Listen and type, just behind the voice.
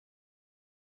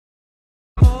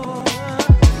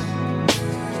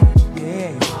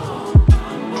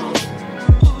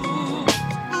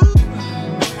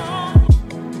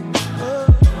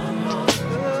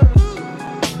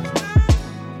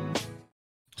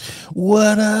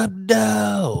What up,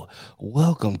 though?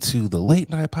 Welcome to the late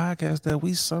night podcast that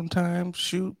we sometimes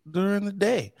shoot during the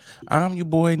day. I'm your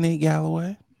boy, Nate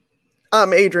Galloway,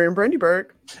 I'm Adrian Brandyberg.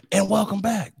 and welcome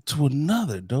back to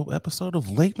another dope episode of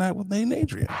Late Night with Nate and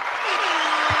Adrian.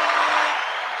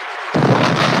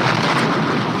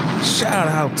 Shout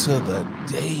out to the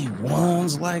day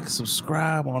ones. Like,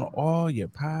 subscribe on all your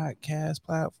podcast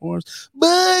platforms.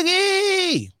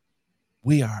 Boogie!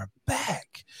 We are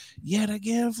back yet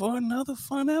again for another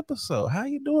fun episode. How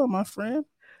you doing, my friend?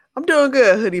 I'm doing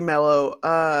good, Hoodie Mellow.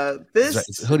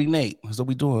 It's Hoodie Nate. That's what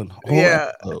we doing. Whole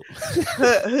Yeah, episode.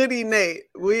 Hoodie Nate.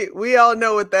 We all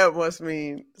know what that must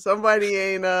mean. Somebody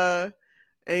ain't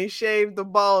shaved the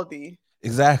baldy.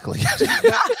 Exactly.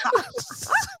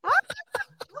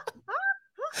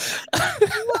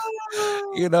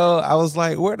 I was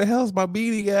like, where the hell's my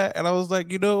beanie at? And I was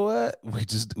like, you know what?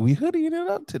 We hoodieing it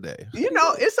up today.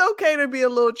 It's okay to be a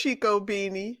little Chico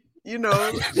beanie. You know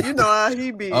how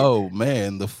he be. Oh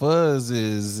man, the fuzz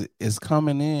is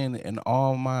coming in, and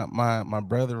all my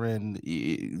brethren,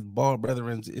 bald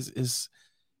brethren, is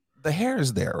the hair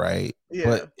is there, right? Yeah.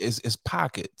 But it's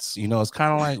pockets. It's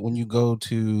kind of like when you go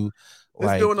to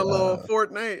It's doing a little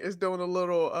Fortnite. It's doing a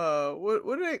little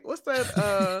what's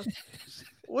that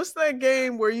what's that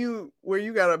game where you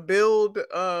gotta build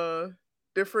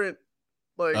different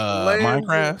like lands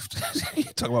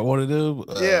Minecraft. Talk about one of them.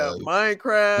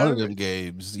 Minecraft. One of them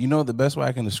games. The best way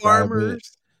I can describe it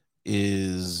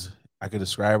is I could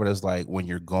describe it as like when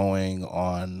you're going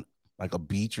on like a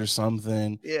beach or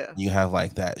something. Yeah. You have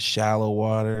like that shallow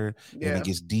water, and it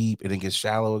gets deep, and it gets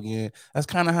shallow again. That's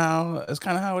kind of how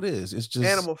it is. It's just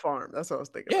Animal Farm. That's what I was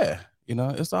thinking. Yeah,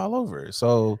 it's all over.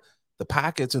 So the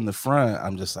pockets in the front,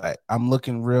 I'm just like, I'm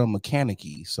looking real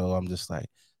mechanic-y. So I'm just like,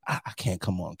 I can't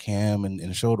come on cam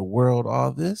and show the world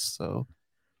all this. So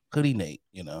Hoodie Nate,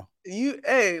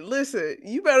 Listen,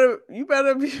 you better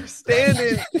be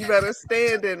standing. You better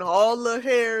stand in all the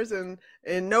hairs and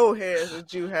no hairs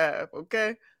that you have.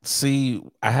 Okay. See,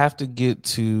 I have to get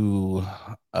to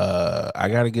I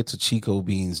gotta get to Chico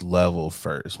Bean's level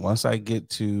first. Once I get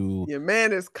to your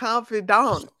man is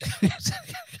confidant.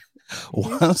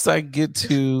 Once I get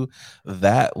to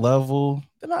that level,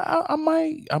 then I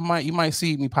might you might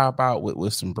see me pop out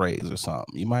with some braids or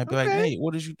something. You might be like, "Nate,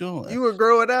 what is you doing?" You would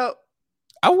grow it out.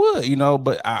 I would,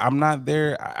 but I'm not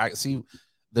there. I see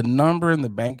the number in the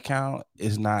bank account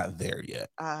is not there yet.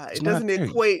 It doesn't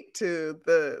equate to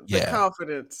the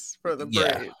confidence for the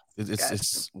braid.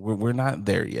 It's we're not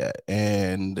there yet,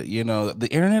 and the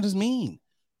internet is mean.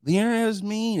 The internet is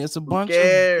mean. It's a bunch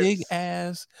of big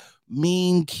ass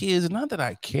mean kids. Not that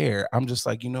I care. I'm just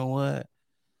like, you know what?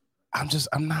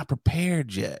 I'm not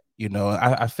prepared yet.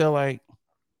 I feel like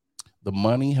the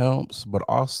money helps, but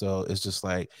also it's just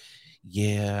like,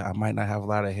 yeah, I might not have a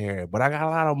lot of hair, but I got a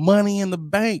lot of money in the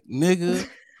bank, nigga.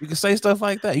 You can say stuff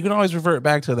like that. You can always revert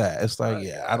back to that. It's like,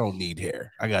 I don't need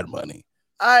hair. I got money.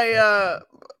 My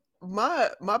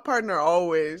partner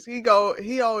always he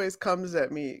always comes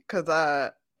at me because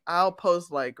I'll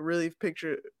post like really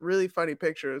funny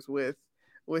pictures with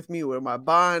me with my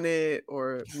bonnet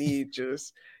or me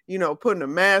just putting a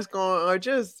mask on or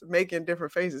just making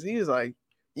different faces. He was like,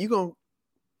 "You gonna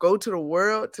go to the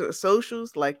world, to the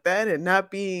socials like that and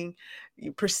not being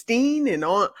pristine and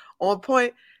on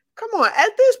point? Come on,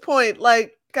 at this point,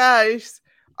 like, guys,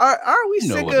 aren't we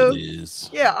sick of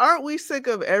aren't we sick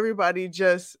of everybody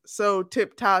just so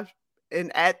tip top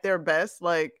and at their best?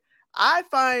 Like, I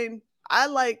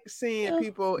like seeing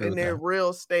people in their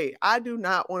real state. I do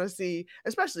not want to see,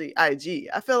 especially IG.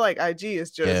 I feel like IG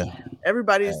is just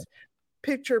everybody's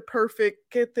picture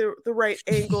perfect, get the right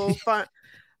angle, fine.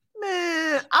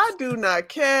 Man, I do not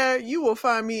care. You will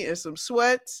find me in some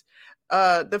sweats.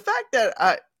 The fact that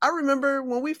I remember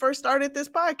when we first started this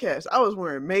podcast, I was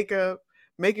wearing makeup,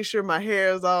 making sure my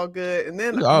hair is all good, and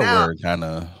then now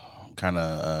kind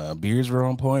of beards were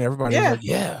on point. Everybody was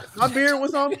like, my beard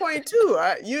was on point too.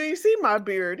 You ain't see my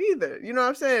beard either. You know what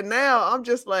I'm saying? Now I'm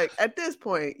just like, at this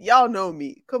point, y'all know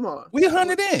me. Come on, we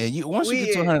 100 in. Once you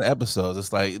get to 100 episodes,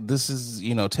 it's like, this is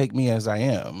take me as I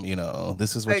am.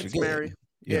 This is what you're getting. Mary.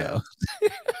 I'm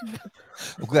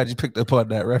glad you picked up on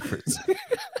that reference.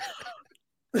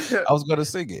 I was gonna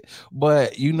sing it,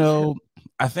 but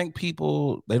I think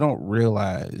people, they don't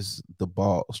realize the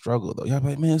bald struggle though. Y'all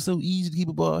like, man, it's so easy to keep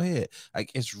a bald head.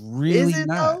 Like, it's really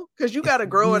not, because you got to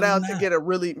grow it out to get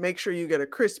make sure you get a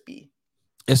crispy.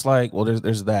 It's like, well,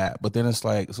 there's that, but then it's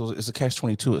like, so it's a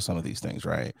catch-22 at some of these things,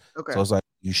 right? Okay. So it's like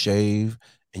you shave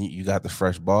and you got the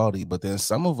fresh baldy, but then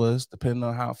some of us, depending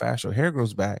on how fast your hair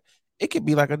grows back, it could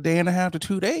be like a day and a half to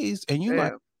 2 days, and you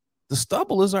like, the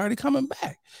stubble is already coming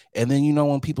back. And then, you know,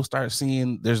 when people start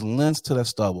seeing there's lengths to that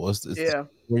stubble, it's Yeah.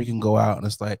 where you can go out and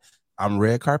it's like, I'm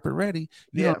red carpet ready.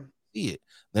 You Yeah. don't see it.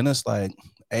 Then it's like,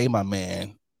 hey, my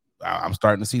man, I'm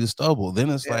starting to see the stubble. Then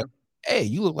it's Yeah. like, hey,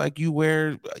 you look like you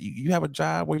have a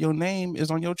job where your name is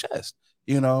on your chest.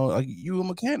 You know, like you a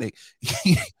mechanic.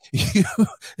 you,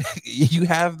 you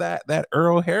have that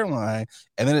Earl hairline.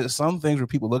 And then it's some things where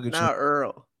people look at you, Not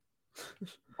Earl.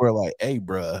 we're like, hey,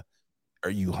 bruh, are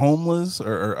you homeless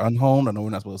or unhomed? I know we're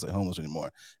not supposed to say homeless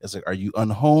anymore. It's like, are you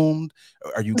unhomed?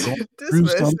 Are you going This through man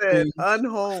said something?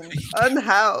 unhomed,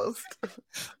 unhoused.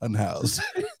 Unhoused.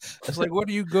 It's like, what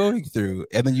are you going through?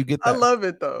 And then you get I love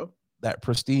it though. that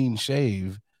pristine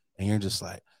shave, and you're just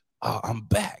like, oh, I'm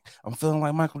back. I'm feeling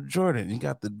like Michael Jordan. You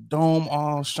got the dome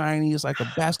all shiny. It's like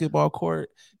a basketball court.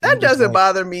 And That you're just doesn't like,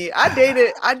 bother me. I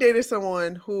dated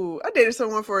someone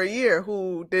for a year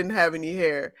who didn't have any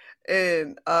hair.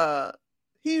 And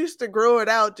he used to grow it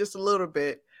out just a little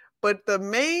bit. But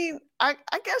I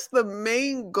guess the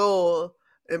main goal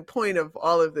and point of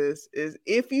all of this is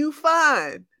if you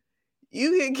find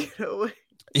you can get away.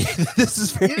 this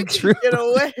is You very can true. get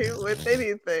away with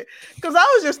anything. Because I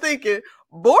was just thinking,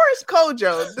 Boris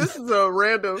Kojo, this is a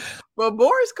random, but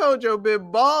Boris Kojo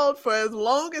been bald for as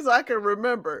long as I can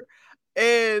remember.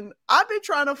 And I've been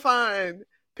trying to find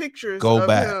pictures Go of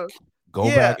back. him. Go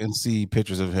Yeah, back and see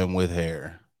pictures of him with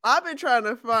hair. I've been trying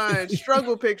to find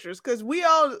struggle pictures because we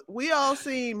all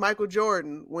seen Michael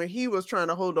Jordan when he was trying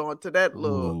to hold on to that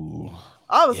little. Ooh,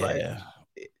 I was like, yeah.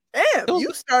 damn, It was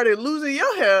you started losing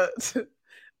your hair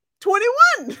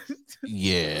 21.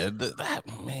 Yeah, that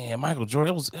man, Michael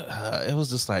Jordan. It was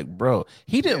just like, bro,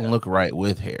 he didn't Yeah. look right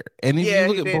with hair. And if you Yeah,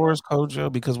 look he at didn't. Boris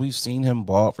Kojo, because we've seen him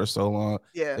bald for so long,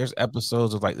 Yeah. there's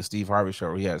episodes of like the Steve Harvey show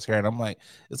where he has hair, and I'm like,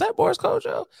 is that Boris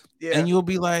Kojo? Yeah. And you'll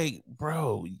be like,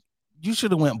 bro, you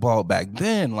should have went bald back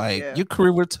then. Like Yeah. your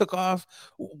career would have took off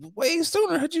way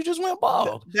sooner had you just went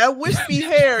bald. That wispy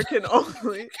hair can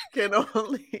only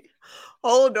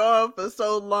hold on for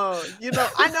so long.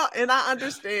 I know and I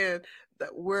understand that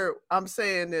I'm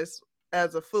saying this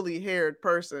as a fully haired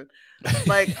person.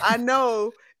 Like I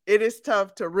know it is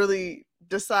tough to really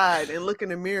decide and look in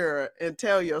the mirror and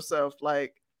tell yourself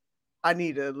like I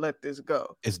need to let this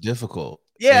go. It's difficult,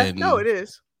 Yeah, no, and it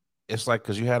is. it's like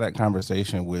because you had that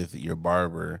conversation with your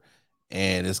barber,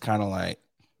 and it's kind of like,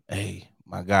 hey,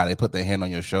 my God, they put their hand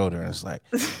on your shoulder, and it's like,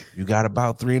 you got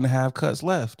about 3.5 cuts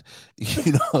left.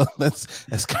 You know,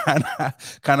 that's kind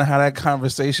of how that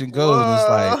conversation goes. And it's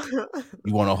like, Whoa.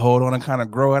 you want to hold on and kind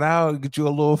of grow it out, get you a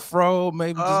little fro,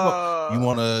 maybe just hold. uh You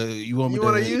want me you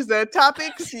want to to? use that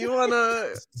topics? You want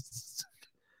to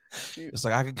It's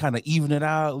like I can kind of even it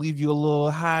out, leave you a little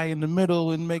high in the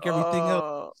middle, and make everything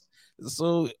else. uh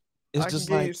So it's I can just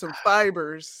give you like, some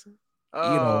fibers. you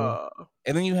know, Uh,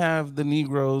 and then you have the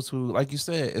Negroes who, like you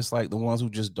said, it's like the ones who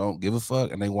just don't give a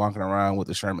fuck and they walking around with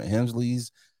the Sherman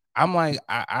Hemsleys. I'm like,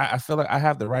 I feel like I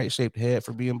have the right shaped head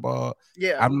for being bald.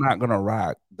 yeah. I'm not gonna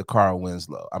rock the Carl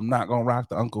Winslow. I'm not gonna rock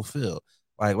the Uncle Phil.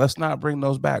 Like, let's not bring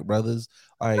those back, brothers.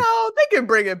 Like, No, they can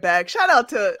bring it back. Shout out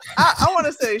to I want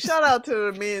to say shout out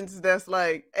to the men's that's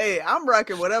like, hey, I'm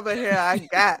rocking whatever hair I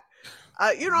got.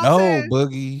 You know what I'm no, saying?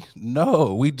 Boogie,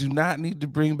 no, we do not need to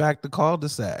bring back the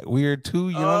cul-de-sac. We are too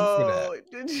young for that. Oh,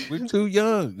 did We're you, too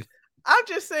young. I'm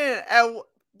just saying.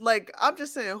 I'm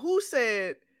just saying. Who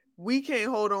said we can't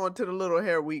hold on to the little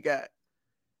hair we got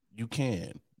You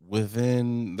can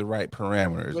within the right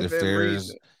parameters. If within there's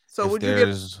reason? So if would you get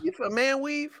there's a man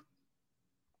weave?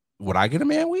 would I get a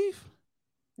man weave?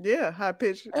 Yeah, high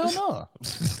pitch, Hell no.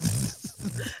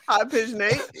 high pitch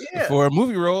Nate. Yeah, For a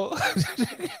movie role.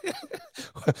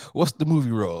 What's the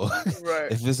movie role?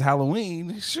 right. If it's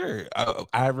Halloween, sure. I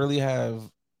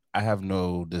have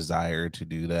no desire to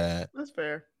do that. That's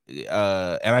fair.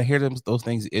 And I hear those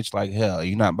things itch like hell.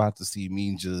 You're not about to see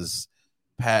me just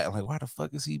pat like, why the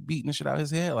fuck is he beating the shit out of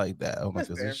his head like that? Oh my, That's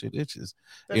because this fair. shit itches.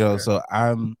 That's fair. So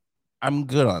I'm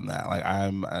good on that. Like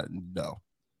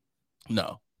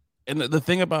no. And the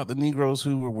thing about the Negroes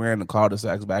who were wearing the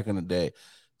cul-de-sacs back in the day,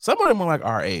 some of them were like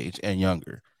our age and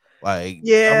younger. Like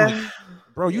I'm like, Yeah.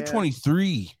 bro, you Yeah.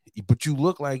 23, but you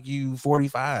look like you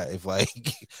 45. Like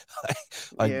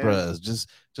Yeah. bruh, just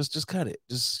cut it.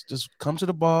 Just come to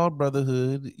the bald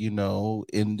brotherhood,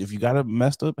 and if you got a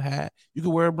messed up hat, you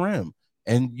can wear a brim.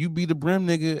 And you be the brim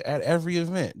nigga at every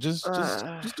event. Just do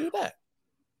that.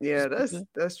 Yeah, Just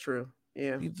that's true.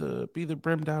 Yeah. be the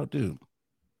brimmed out dude.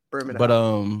 Brim it But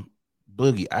out.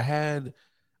 Boogie, I had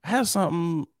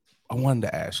something I wanted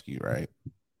to ask you, right?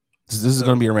 This is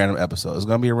going to be a random episode. It's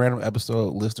going to be a random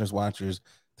episode, listeners, watchers.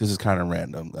 This is kind of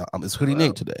random. It's Hoodie Well,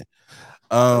 Nate today.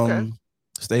 okay.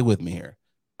 Stay with me here.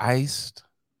 iced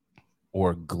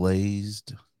or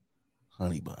glazed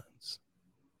honey buns?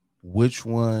 Which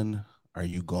one are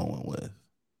you going with?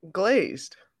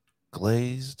 Glazed.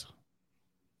 Glazed?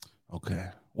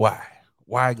 Okay. Why?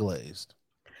 Why glazed?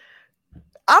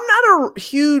 I'm not a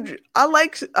huge. I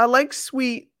like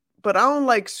sweet, but I don't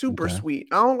like super Okay. sweet.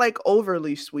 I don't like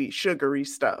overly sweet, sugary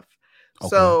stuff. Okay.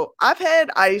 So I've had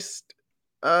iced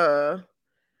uh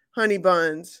honey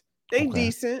buns. They Okay.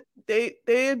 decent. They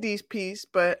a decent piece,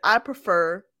 but I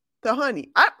prefer the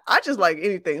honey. I just like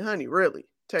anything honey, really.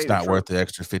 Tell It's you the not truth. worth the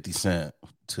extra 50 cents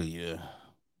to you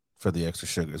for the extra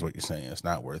sugar, is what you're saying. It's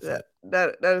not worth it.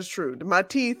 That is true. My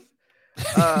teeth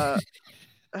uh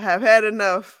have had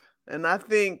enough, and I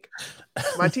think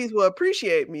my teeth will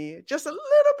appreciate me just a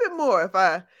little bit more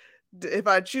if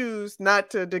I choose not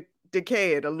to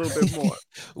decay it a little bit more.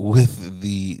 With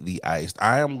the iced.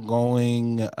 I am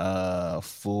going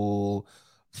full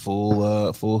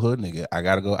hood nigga. I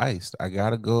gotta go iced. I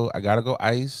gotta go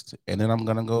iced, and then I'm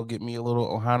gonna go get me a little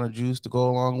Ohana juice to go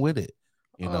along with it.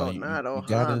 You know, Oh, you, you, not you Ohana.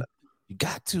 gotta you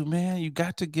got to, man. You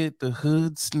got to get the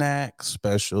hood snack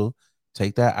special.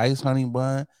 Take that iced honey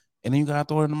bun, and then you gotta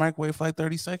throw it in the microwave for like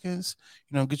 30 seconds.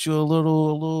 Get you a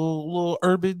little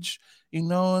herbage,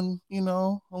 and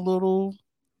a little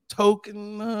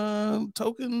token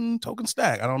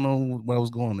stack. I don't know what I was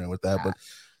going there with that, but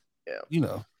Yeah. you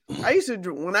know.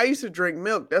 When I used to drink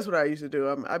milk, that's what I used to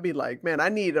do. I'd be like, man, I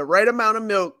need the right amount of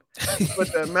milk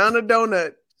with the amount of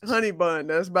donut honey bun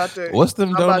What's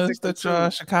them I'm about to donuts that consume.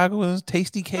 Chicagoans?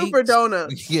 Tasty Super cakes?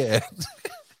 donuts. Yeah.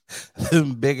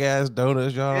 Them big ass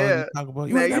donuts y'all always Yeah. talk about.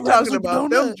 You Now ain't you never had a talking super about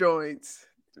them donut? joints.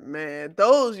 Man,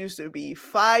 those used to be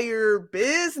fire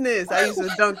business. I used to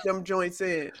dunk them joints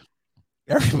in.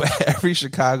 Every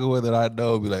Chicagoan that I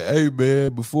know be like, hey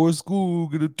man, before school,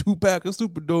 get a 2-pack of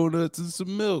super donuts and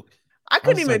some milk. I I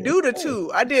couldn't was like, even do the okay.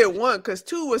 two. I did one because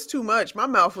two was too much. My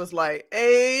mouth was like,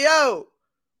 hey yo,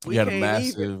 You we had a can't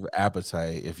even. massive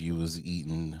appetite if you was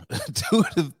eating two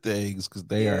of the things because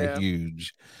they are Yeah,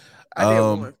 huge. I did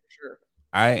one Um, for sure.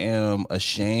 I am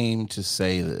ashamed to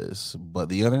say this, but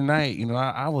the other night,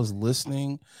 I was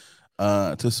listening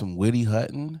to some Whitty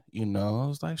Hutton. I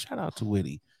was like, shout out to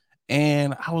Whitty.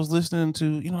 And I was listening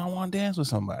to, I want to dance with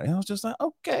somebody. And I was just like,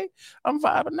 okay, I'm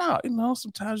vibing out.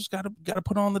 Sometimes you just gotta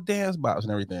put on the dance box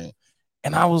and everything.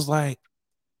 And I was like,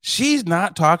 she's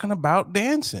not talking about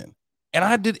dancing.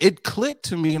 And it clicked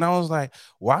to me, and I was like,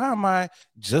 why am I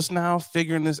just now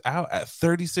figuring this out at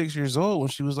 36 years old when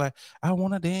she was like, I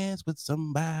want to dance with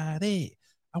somebody.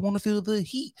 I want to feel the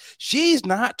heat. She's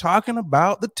not talking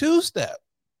about the two-step.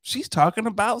 She's talking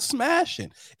about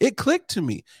smashing. It clicked to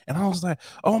me. And I was like,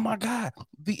 oh my God,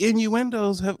 the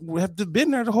innuendos have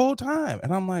been there the whole time.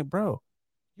 And I'm like, bro,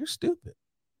 you're stupid.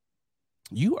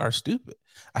 You are stupid.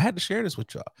 I had to share this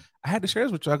with y'all.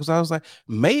 Because I was like,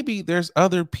 maybe there's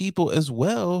other people as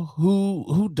well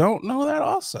who don't know that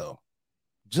also.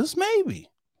 Just maybe.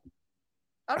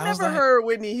 I've I was never like, heard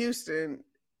Whitney Houston.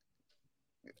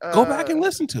 go back Uh, and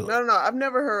listen to it. no, I've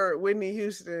never heard Whitney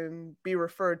Houston be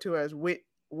referred to as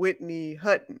Whitney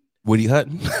Hutton. Woody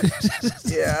Hutton.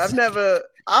 Yeah, I've never.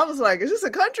 I was like, is this a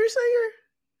country singer?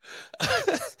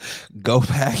 go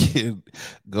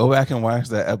back and watch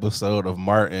that episode of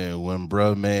Martin when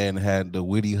Bruh Man had the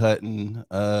Woody Hutton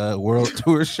world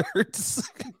tour shirts.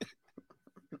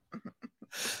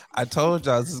 I told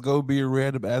y'all this is gonna be a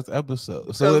random ass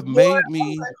episode. So Because it boy, I made was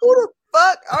me like, who the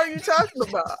fuck are you talking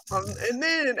about? And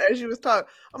then as she was talking,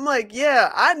 I'm like,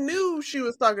 yeah, I knew she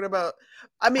was talking about.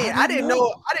 I mean, I didn't know.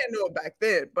 I didn't know it back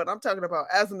then, but I'm talking about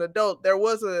as an adult. There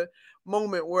was a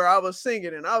moment where I was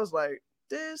singing, and I was like,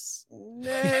 this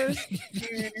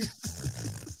nasty.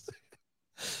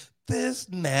 This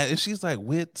and she's like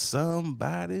with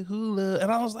somebody who love,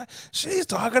 and I was like, she's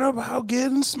talking about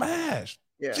getting smashed.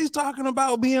 Yeah, She's talking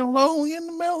about being lonely in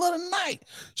the middle of the night.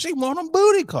 She want a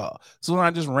booty call. So when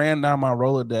I just ran down my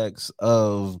Rolodex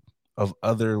of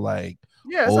other like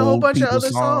yeah, it's a whole old bunch of people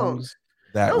other songs. songs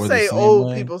that Don't were the say same old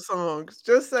way. people songs.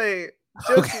 Just say,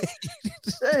 just Okay.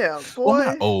 damn Well,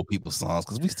 not boy, old people songs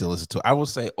because we still listen to it. I would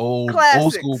say old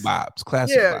school classics. bops,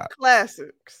 classic Yeah, bops.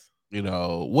 classics.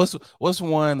 What's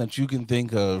one that you can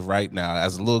think of right now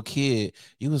as a little kid?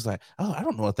 You was like, oh, I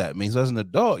don't know what that means. As an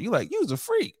adult, you like, you was a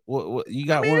freak. What you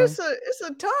I got mean, one? it's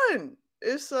a ton.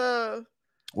 It's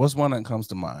What's one that comes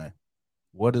to mind?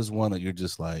 What is one that you're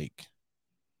just like,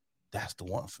 that's the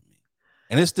one for me?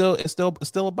 And it's still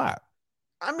a bop.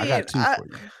 I I mean, got two for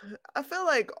you. I feel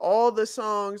like all the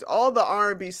songs, all the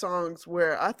R&B songs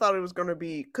where I thought it was going to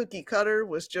be cookie cutter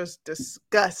was just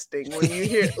disgusting when you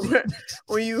hear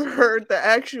when you heard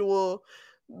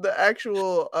the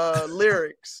actual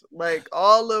lyrics, like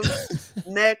all of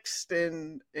Next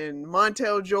and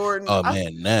Montel Jordan. Oh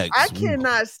man, I next.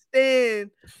 cannot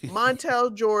stand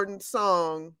Montel Jordan's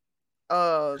song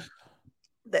that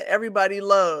everybody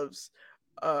loves.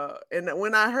 And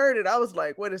when I heard it, I was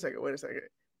like, wait a second.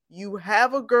 You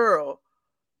have a girl,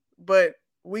 but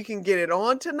we can get it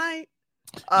on tonight?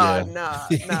 Yeah. Nah.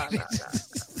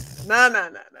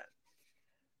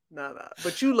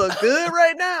 But you look good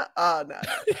right now?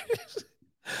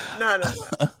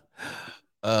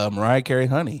 Nah. Mariah Carey,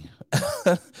 honey.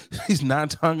 He's not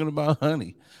talking about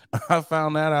honey. I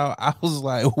found that out. I was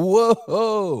like,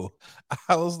 whoa.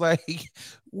 I was like,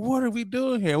 what are we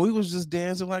doing here? We was just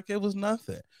dancing like it was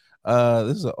nothing.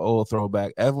 This is an old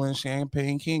throwback. Evelyn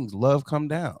Champagne King's Love Come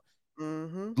Down.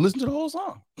 Mm-hmm. Listen to the whole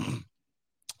song.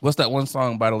 What's that one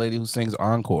song by the lady who sings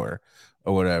Encore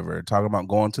or whatever, talking about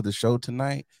going to the show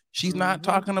tonight? She's not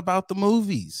talking about the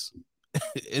movies.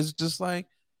 It's just like,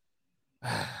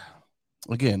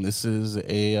 again, this is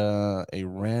a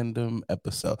random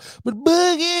episode. But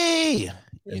Boogie,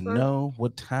 you know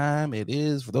what time it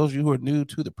is. For those of you who are new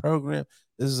to the program,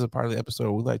 this is a part of the episode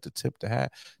where we like to tip the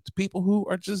hat to people who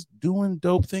are just doing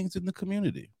dope things in the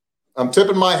community. I'm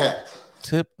tipping my hat.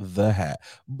 Tip the hat.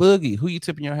 Boogie, who you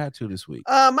tipping your hat to this week?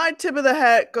 My tip of the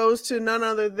hat goes to none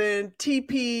other than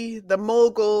TP, the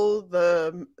mogul,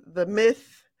 the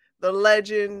myth, the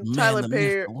legend, Man, Tyler the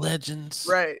Perry. myth, legends.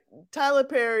 Right. Tyler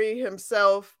Perry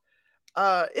himself.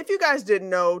 If you guys didn't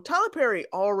know, Tyler Perry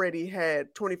already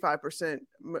had 25%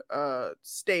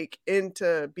 stake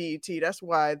into BET. That's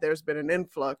why there's been an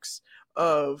influx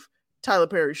of Tyler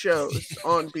Perry shows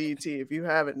on BET, if you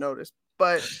haven't noticed.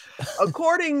 But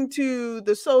according to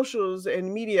the socials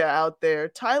and media out there,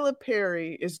 Tyler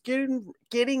Perry is getting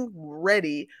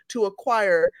ready to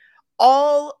acquire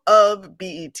all of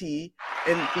BET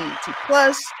and BET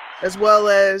Plus, as well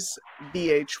as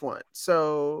VH1.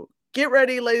 So get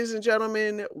ready, ladies and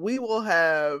gentlemen. We will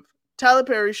have Tyler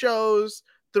Perry shows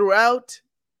throughout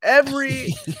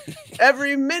every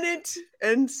minute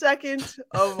and second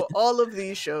of all of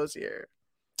these shows here.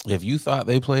 If you thought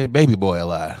they played Baby Boy a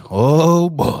lot,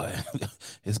 oh boy,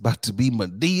 it's about to be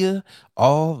Medea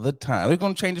all the time. They're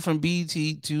going to change it from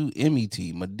BT to MET,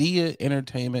 Medea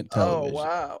Entertainment Television. Oh,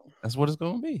 wow. That's what it's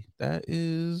going to be.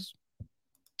 That's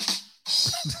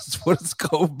what it's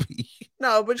going to be.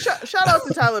 No, but shout out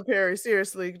to Tyler Perry,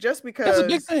 seriously, just because. That's a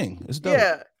big thing. It's dope.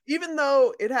 Yeah, even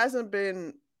though it hasn't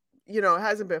been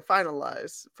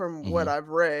finalized from what I've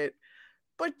read,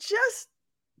 but just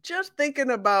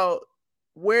thinking about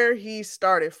where he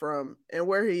started from and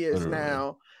where he is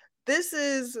now, this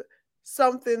is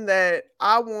something that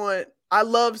I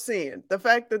love seeing. The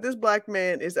fact that this black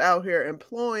man is out here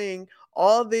employing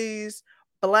all these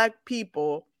black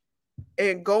people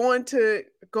and going to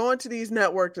these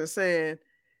networks and saying,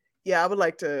 yeah, I would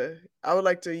like to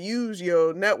use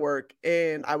your network,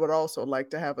 and I would also like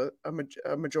to have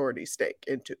a majority stake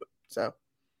into it. So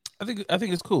I think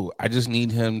it's cool. I just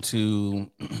need him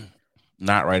to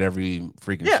not write every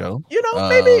freaking show.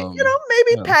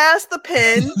 Maybe pass the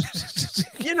pen.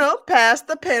 Pass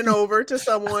the pen over to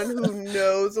someone who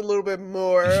knows a little bit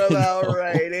more about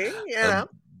writing.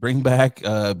 Bring back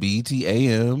BET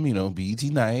AM, BET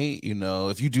Night.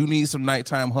 If you do need some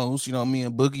nighttime hosts, me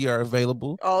and Boogie are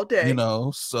available all day.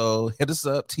 So hit us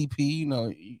up, TP.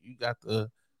 You got the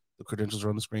credentials are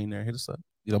on the screen there. Hit us up.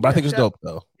 But I think it's dope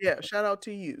though. Yeah, shout out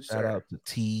to you, sir. Shout out to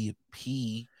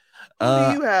TP. Who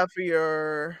do you have for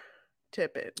your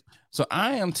tipping? So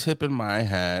I am tipping my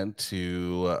hat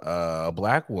to a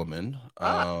black woman.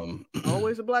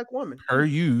 Always a black woman. Her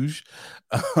use,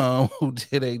 who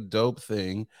did a dope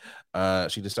thing.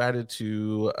 She decided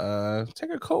to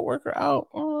take her coworker out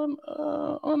on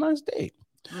a nice date.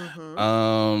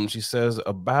 She says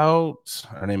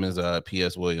her name is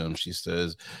P.S. Williams. She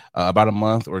says about a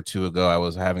month or two ago, I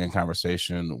was having a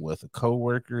conversation with a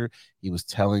coworker. He was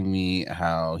telling me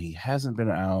how he hasn't been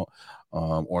out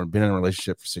or been in a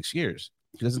relationship for 6 years.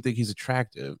 He doesn't think he's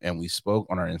attractive, and we spoke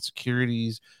on our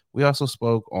insecurities. We also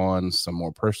spoke on some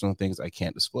more personal things I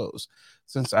can't disclose.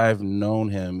 Since I've known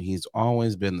him, he's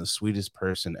always been the sweetest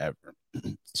person ever.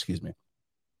 Excuse me.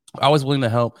 Always willing to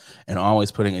help and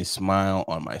always putting a smile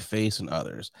on my face and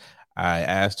others. I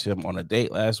asked him on a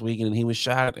date last week, and he was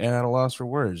shocked and at a loss for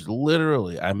words.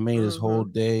 Literally, I made his whole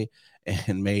day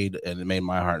and it made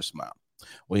my heart smile.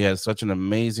 We had such an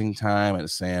amazing time at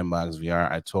Sandbox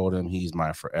VR. I told him he's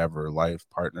my forever life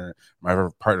partner, my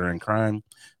partner in crime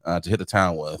to hit the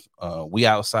town with. We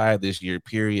outside this year,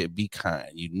 period. Be kind.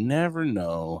 You never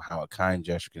know how a kind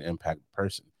gesture can impact a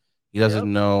person. He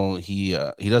doesn't know he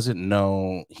doesn't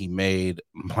know he made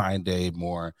my day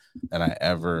more than I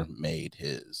ever made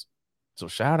his. So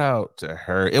shout out to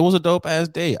her. It was a dope ass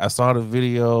day. I saw the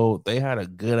video. They had a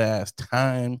good ass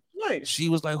time. Nice. She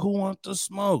was like, "Who wants to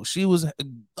smoke?" She was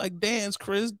like, "Dance,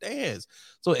 Chris, dance."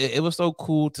 So it was so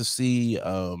cool to see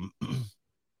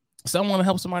someone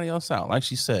help somebody else out. Like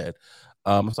she said,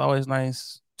 it's always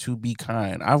nice to be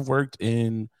kind. I've worked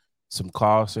in some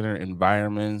call center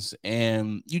environments,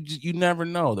 and you never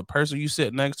know the person you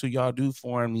sit next to. Y'all do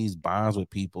form these bonds with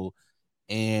people,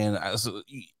 and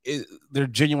they're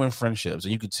genuine friendships,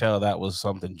 and you could tell that was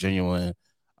something genuine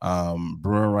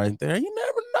brewing right there. You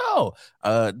never know.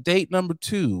 Date number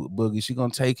 2, Boogie. She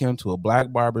gonna take him to a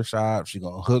black barber shop. She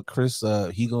gonna hook Chris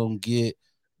up. He gonna get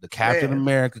the Captain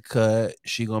America cut.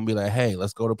 She gonna be like, "Hey,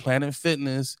 let's go to Planet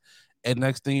Fitness." And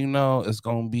next thing you know, it's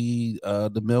gonna be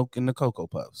the milk and the Cocoa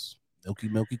Puffs.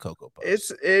 Milky Cocoa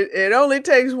Puffs. It only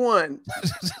takes one.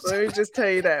 Let me just tell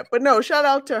you that. But no, shout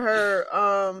out to her.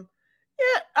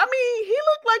 Yeah, I mean, he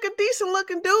looked like a decent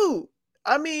looking dude.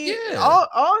 I mean,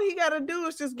 all he got to do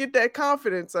is just get that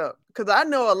confidence up. Because I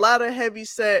know a lot of heavy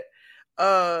set,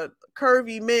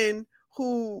 curvy men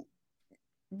who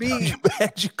be.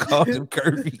 You called him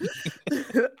curvy.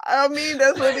 I mean,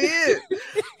 that's what he is.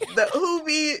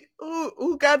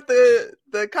 Who got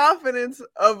the confidence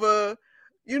of a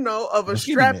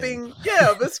strapping,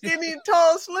 of a skinny,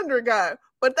 tall, slender guy.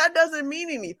 But that doesn't mean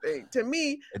anything to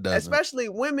me, especially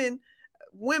women.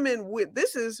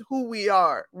 This is who we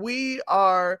are. We're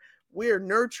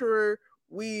nurturer.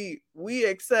 We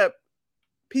accept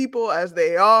people as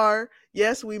they are.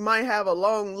 Yes, we might have a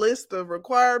long list of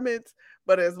requirements,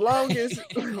 but as long as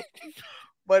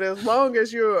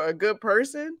you're a good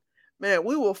person, man,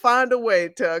 we will find a way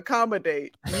to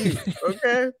accommodate you.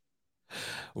 Okay.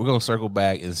 We're gonna circle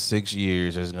back in 6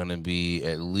 years. There's gonna be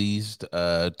at least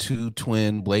 2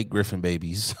 twin Blake Griffin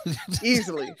babies.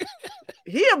 Easily.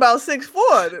 He about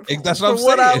 6'4". That's what I'm saying.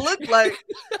 What I look like,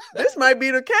 this might be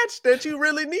the catch that you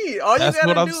really need. All you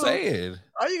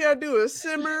gotta do is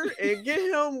simmer and get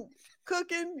him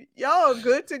cooking. Y'all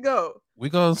good to go. We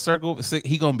gonna circle.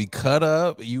 He gonna be cut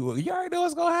up. You already know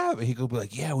what's gonna happen. He gonna be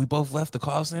like, "Yeah, we both left the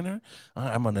call center.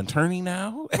 I'm an attorney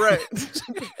now." Right.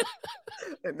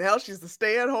 And now she's the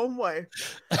stay-at-home wife.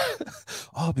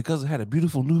 Oh, because I had a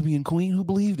beautiful Nubian queen who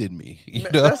believed in me.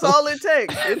 That's all it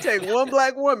takes. It takes one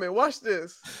black woman. Watch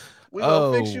this. We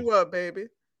gonna fix you up, baby.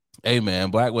 Hey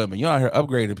man, black women, y'all out here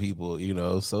upgrading people,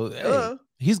 So hey,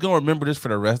 he's gonna remember this for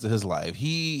the rest of his life.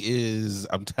 He is,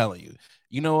 I'm telling you.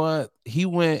 You know what? He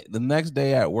went the next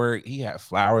day at work. He had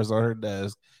flowers on her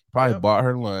desk. Probably bought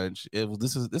her lunch.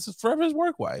 This is forever his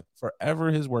work wife,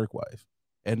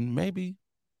 and maybe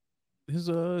his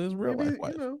real life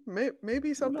wife.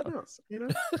 Maybe something else. We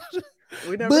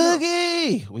never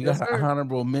Boogie. Know. We got an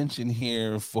honorable mention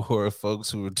here for folks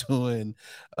who are doing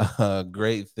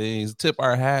great things. Tip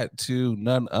our hat to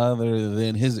none other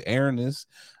than His Airness.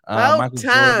 Michael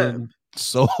Jordan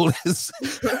sold his.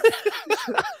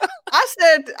 I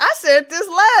said this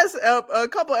a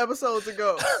couple episodes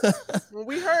ago when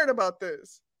we heard about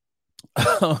this.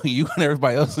 You and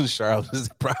everybody else in Charlotte is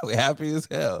probably happy as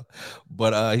hell,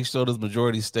 but he sold his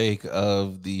majority stake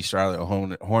of the Charlotte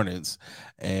Hornets,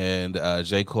 and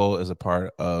J. Cole is a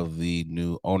part of the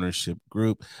new ownership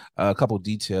group. A couple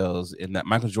details in that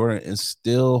Michael Jordan is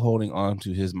still holding on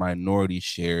to his minority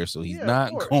share, so he's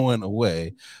not going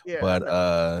away.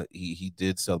 But he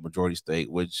did sell the majority stake,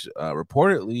 which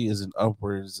reportedly is in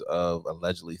upwards of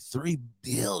allegedly $3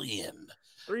 billion.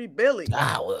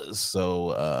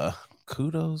 So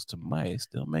kudos to Mike,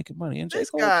 still making money. And this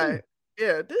guy,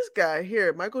 this guy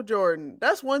here, Michael Jordan,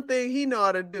 that's one thing he know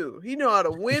how to do. He know how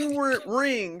to win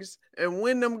rings and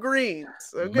win them greens.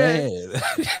 Okay.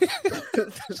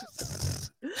 Man.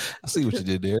 I see what you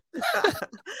did there.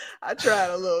 I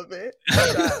tried a little bit.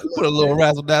 Put a little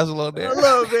razzle dazzle on there. A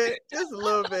little bit. Just a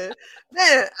little bit.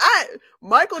 Man,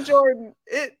 Michael Jordan,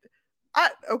 it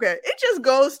just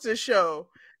goes to show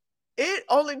it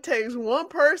only takes one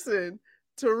person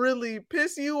to really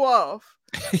piss you off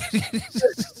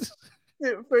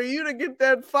for you to get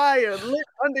that fire lit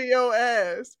under your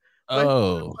ass.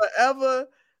 Forever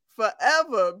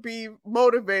be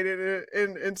motivated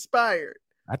and inspired.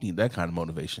 I need that kind of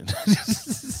motivation.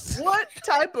 What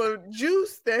type of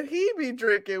juice that he be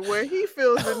drinking where he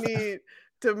feels the need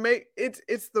to make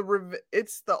it's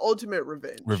the ultimate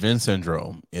revenge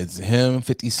syndrome. It's him,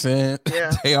 50 Cent.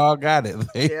 They all got it.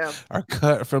 They are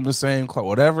cut from the same cloth.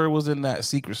 Whatever was in that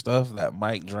secret stuff that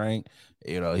Mike drank,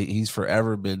 he's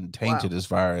forever been tainted as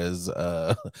far as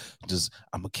just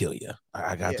I'm gonna kill you.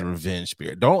 I got the revenge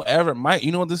spirit. Don't ever, Mike.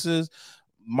 You know what this is?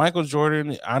 Michael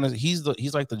Jordan, honestly,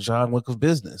 he's like the John Wick of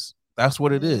business. That's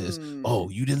what it is. Oh,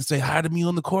 you didn't say hi to me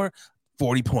on the court?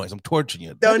 40 points. I'm torturing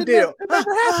you. Done deal. That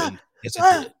never happened. Yes, it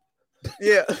did.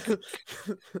 Yeah.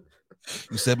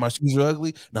 You said my shoes are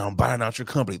ugly. Now I'm buying out your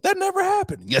company. That never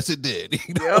happened. Yes, it did.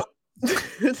 You know?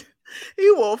 Yep.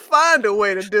 He will find a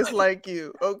way to dislike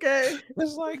you. Okay.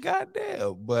 It's like,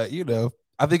 goddamn. But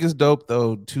I think it's dope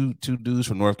though. Two dudes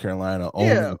from North Carolina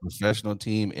owning a professional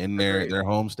team in their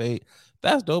home state.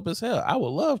 That's dope as hell. I would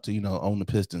love to, own the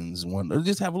Pistons or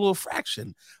just have a little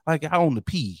fraction. Like I own the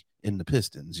P in the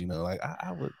Pistons, like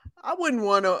I would. I wouldn't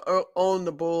want to own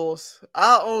the Bulls.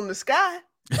 I'll own the Sky.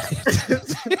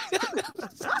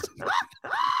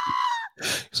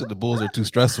 So the Bulls are too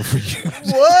stressful for you.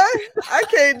 What? I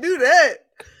can't do that.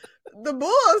 The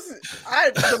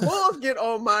Bulls get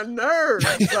on my nerves,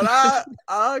 but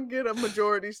I'll get a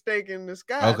majority stake in the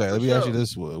Sky. Okay, let me ask you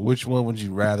this one: which one would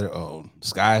you rather own?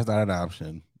 Sky is not an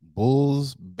option.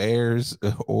 Bulls, Bears,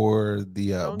 or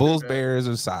the Bulls, Bears,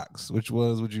 or Sox? Which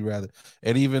ones would you rather?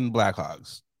 And even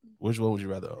Blackhawks. Which one would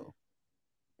you rather own?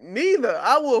 Neither.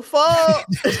 I will fall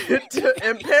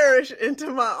and perish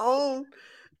into my own.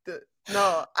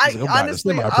 No,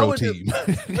 honestly, I would do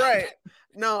right.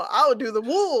 No, I would do the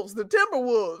Wolves, the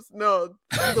Timberwolves. No,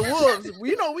 the Wolves.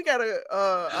 We got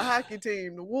a hockey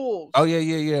team, the Wolves. Oh yeah.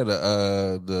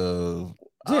 The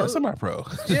semi-pro.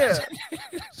 Yeah.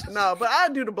 No, but I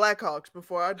do the Blackhawks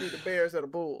before I do the Bears or the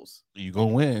Bulls. You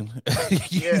gonna win.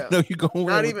 Yeah, you gonna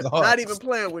win. Not even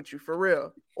playing with you for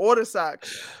real. Or the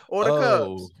Sox, or the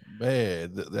Cubs.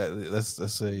 Man,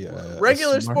 that's a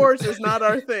regular sports is not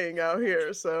our thing out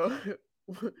here. So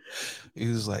he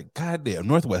was like, "Goddamn,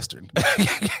 Northwestern."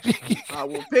 I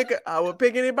will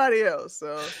pick anybody else.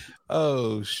 So.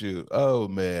 Oh shoot! Oh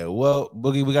man! Well,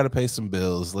 Boogie, we got to pay some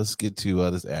bills. Let's get to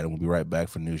this ad, and we'll be right back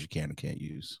for news you can and can't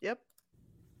use. Yep.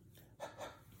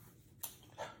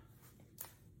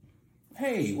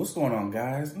 Hey, what's going on,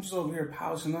 guys? I'm just over here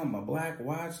polishing up my black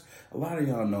watch. A lot of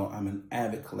y'all know I'm an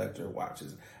avid collector of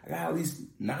watches. I got at least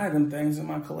 9 of them things in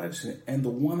my collection, and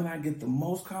the one that I get the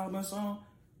most compliments on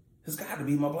has got to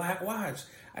be my black watch.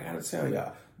 I got to tell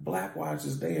y'all, black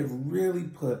watches, they have really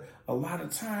put a lot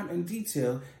of time and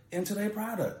detail into their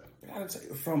product. I got to tell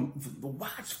you, from the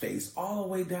watch face all the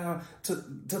way down to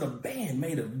the band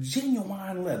made of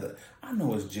genuine leather. I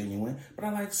know it's genuine, but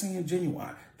I like seeing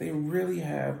genuine. They really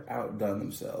have outdone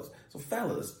themselves. So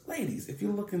fellas, ladies, if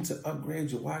you're looking to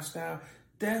upgrade your watch style,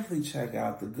 definitely check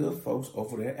out the good folks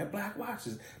over there at Black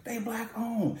Watches. They black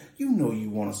owned. You know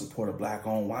you want to support a black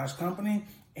owned watch company.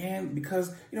 And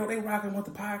because, they rocking with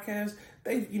the podcast,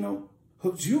 they,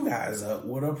 hooked you guys up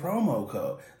with a promo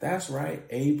code. That's right,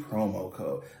 a promo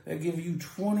code. They'll give you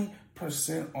 20%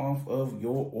 off of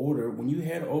your order when you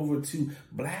head over to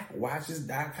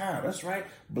blackwatches.com. That's right,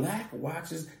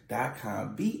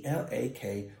 blackwatches.com,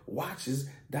 BLAK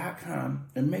watches.com,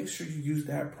 and make sure you use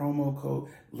that promo code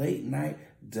Late Night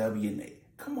WNA.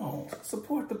 Come on,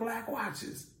 support the Black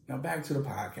Watches. Now back to the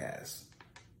podcast.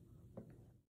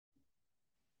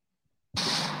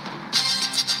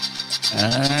 All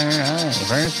right,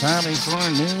 first topic for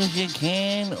news you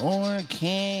can or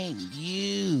can't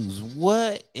use.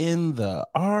 What in the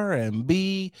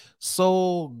R&B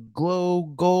soul glow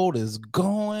gold is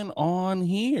going on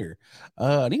here?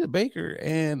 Anita Baker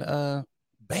and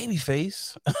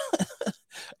Babyface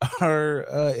are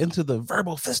into the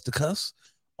verbal fisticuffs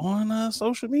on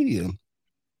social media.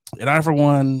 And I, for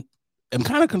one, am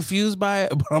kind of confused by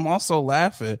it, but I'm also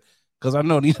laughing because I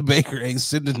know Anita Baker ain't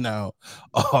sending out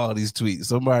all these tweets.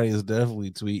 Somebody is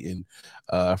definitely tweeting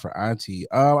for Auntie.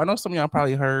 I know some of y'all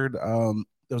probably heard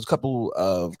there was a couple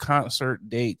of concert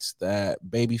dates that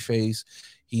Babyface,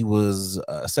 he was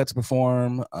set to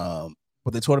perform,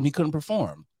 but they told him he couldn't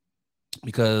perform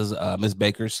because Miss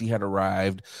Baker, she had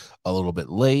arrived a little bit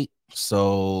late.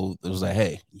 So it was like,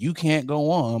 hey, you can't go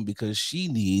on because she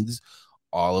needs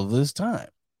all of this time.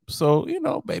 So,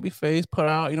 Babyface put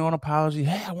out, an apology.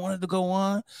 Hey, I wanted to go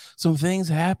on. Some things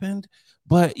happened,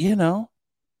 but,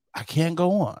 I can't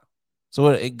go on. So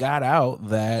it got out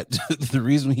that the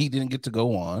reason he didn't get to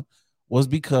go on was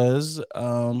because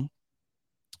Anita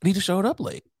showed up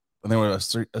late. And there were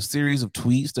a series of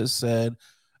tweets that said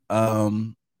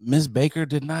Miss Baker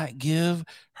did not give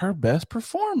her best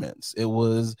performance.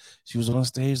 She was on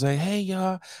stage like, hey,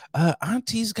 y'all,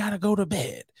 Auntie's got to go to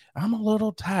bed. I'm a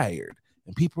little tired.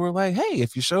 And people were like, hey,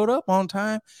 if you showed up on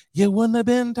time, you wouldn't have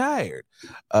been tired.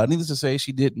 Needless to say,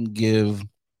 she didn't give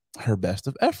her best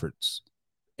of efforts.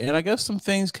 And I guess some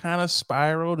things kind of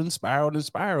spiraled. And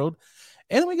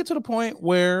then we get to the point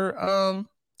where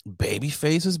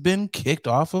Babyface has been kicked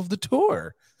off of the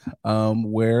tour.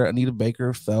 where Anita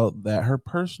Baker felt that her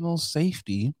personal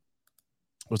safety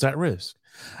was at risk.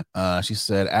 She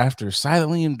said, after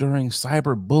silently enduring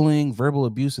cyberbullying, verbal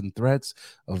abuse, and threats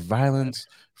of violence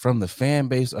from the fan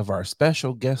base of our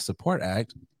Special Guest Support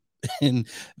Act, in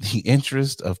the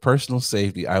interest of personal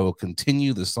safety, I will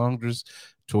continue the Songstress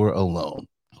tour alone.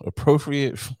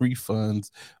 Appropriate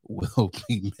refunds will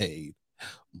be made.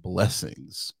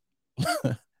 Blessings.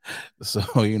 So,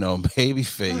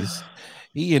 Babyface,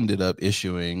 he ended up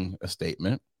issuing a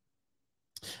statement.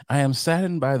 I am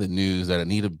saddened by the news that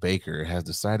Anita Baker has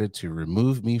decided to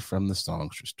remove me from the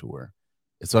Songstress tour.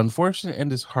 It's unfortunate and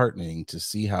disheartening to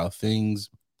see how things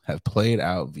have played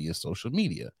out via social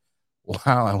media.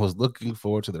 While I was looking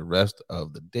forward to the rest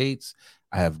of the dates,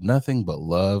 I have nothing but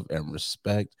love and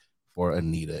respect for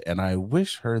Anita, and I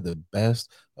wish her the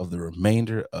best of the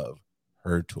remainder of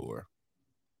her tour.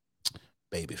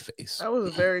 Babyface. That was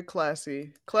a very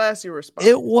classy response.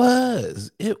 It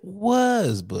was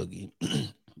Boogie.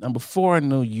 Now, before I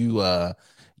know you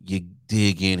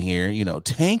dig in here,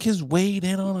 Tank has weighed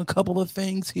in on a couple of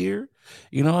things here,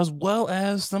 as well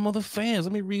as some of the fans.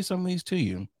 Let me read some of these to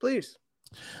you. Please.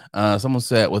 Someone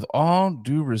said, with all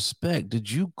due respect,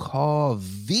 did you call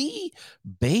the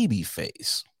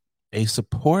Babyface a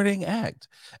supporting act?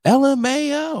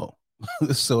 LMAO.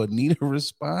 So Anita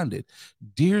responded,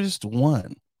 dearest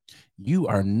one, you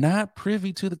are not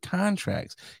privy to the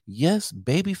contracts. Yes,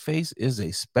 Babyface is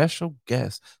a special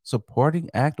guest supporting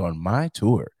act on my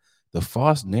tour. The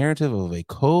false narrative of a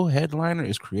co-headliner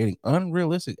is creating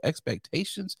unrealistic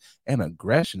expectations and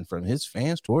aggression from his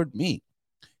fans toward me.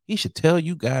 He should tell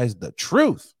you guys the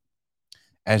truth.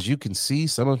 As you can see,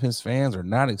 some of his fans are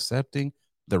not accepting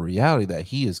the reality that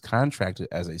he is contracted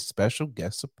as a special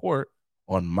guest support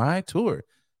on my tour.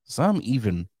 Some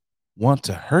even want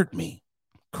to hurt me.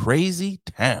 Crazy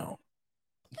town.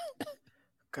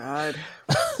 God.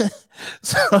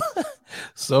 So,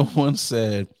 someone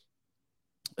said,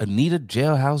 Anita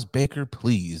Jailhouse Baker,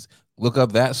 please look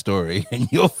up that story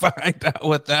and you'll find out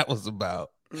what that was about.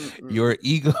 Your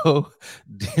ego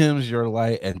dims your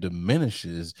light and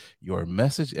diminishes your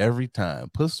message every time.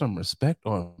 Put some respect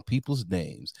on people's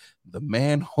names. The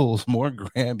man holds more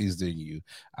Grammys than you.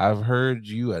 I've heard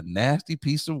you a nasty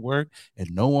piece of work and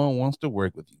no one wants to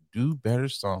work with you. Do better,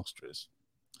 songstress.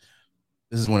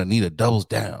 This is when Anita doubles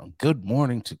down. Good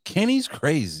morning to Kenny's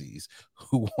crazies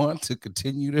who want to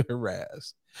continue to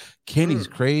harass. Kenny's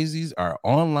crazies are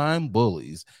online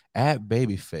bullies at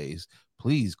Babyface.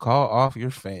 Please call off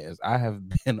your fans. I have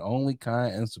been only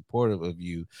kind and supportive of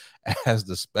you as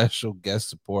the special guest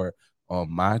support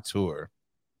on my tour.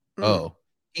 Oh,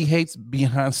 he hates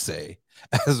Beyonce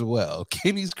as well.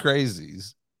 Kenny's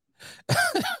crazies.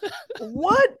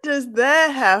 What does that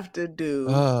have to do?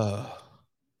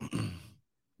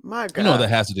 My God. You know what that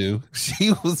has to do? She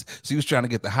was trying to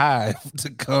get the Hive to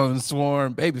come and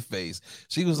swarm Babyface.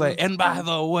 She was like, and by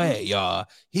the way, y'all,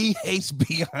 he hates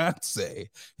Beyonce.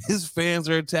 His fans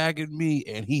are attacking me,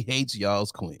 and he hates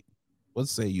y'all's queen. What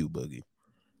say you, Boogie?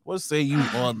 What say you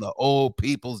on the old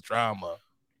people's drama?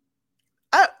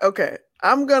 Okay,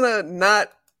 I'm gonna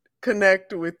not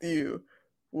connect with you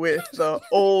with the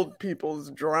old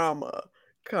people's drama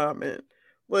comment.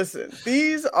 Listen,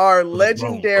 these are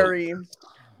legendary.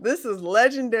 This is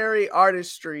legendary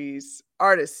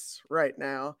artists right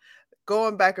now,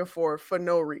 going back and forth for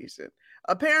no reason.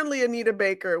 Apparently, Anita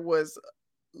Baker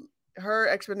her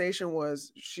explanation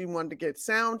was she wanted to get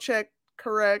sound check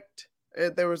correct.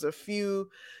 There was a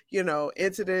few,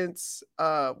 incidents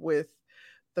with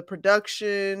the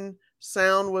production.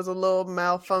 Sound was a little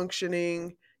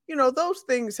malfunctioning. Those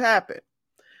things happen.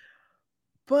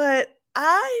 But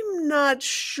I'm not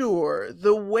sure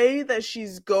the way that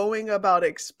she's going about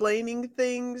explaining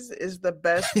things is the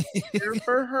best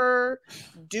for her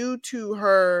due to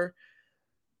her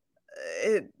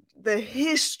the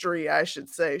history, I should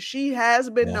say. She has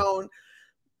been known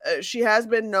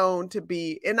to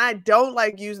be, and I don't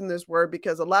like using this word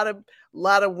because a lot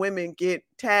of women get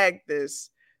tagged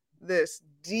this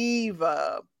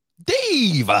diva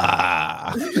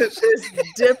this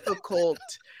difficult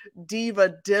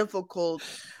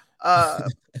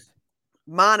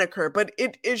moniker, but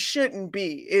it shouldn't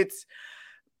be.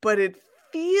 But it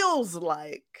feels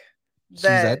like she's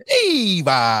a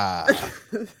diva.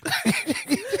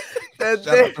 That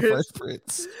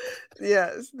there's,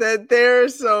 yes, that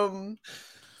there's some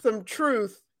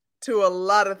truth to a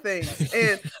lot of things,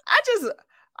 and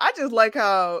I just like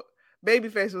how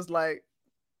Babyface was like,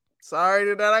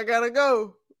 sorry that I gotta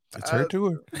go. It's her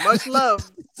tour. Much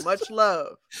love, much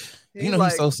love.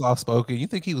 He's so soft spoken. You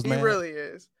think he was mad? He really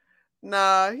is.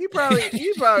 Nah, he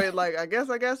probably like, I guess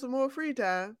I got some more free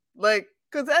time. Like,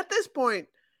 cause at this point,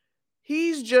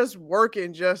 he's just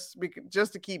working just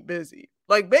to keep busy.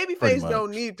 Like Pretty Babyface much.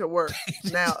 don't need to work.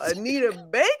 Now Anita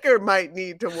Baker might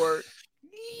need to work.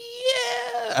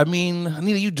 Yeah, I mean,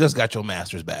 Anita, you just got your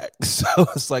master's back, so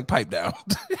it's like pipe down.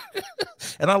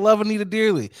 And I love Anita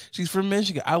dearly. She's from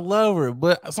Michigan. I love her,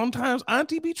 but sometimes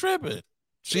Auntie be tripping.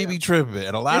 She be tripping,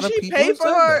 and a lot Did of she people pay have for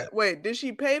said her? that. Wait, did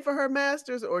she pay for her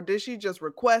masters or did she just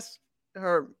request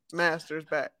her masters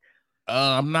back?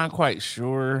 I'm not quite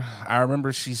sure. I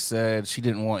remember she said she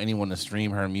didn't want anyone to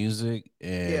stream her music,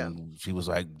 and she was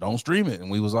like, "Don't stream it." And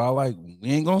we was all like, "We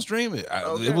ain't gonna stream it."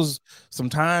 It was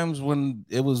sometimes when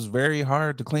it was very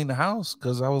hard to clean the house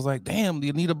because I was like, "Damn, the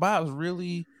Anita Bobs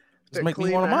really just To make me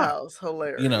clean want to the mop," house.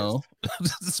 Hilarious. you know.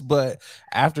 But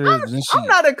after then I'm she,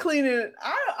 not a cleaner.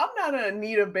 I'm not an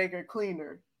Anita Baker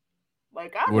cleaner.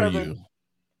 Like what are you,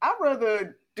 I'd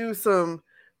rather do some,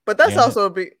 but that's Janet? also a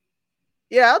big.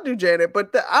 Yeah, I'll do Janet,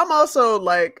 but I'm also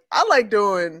like I like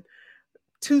doing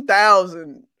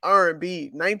 2000 R&B,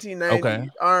 1990 Okay.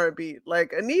 R&B.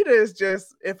 Like Anita is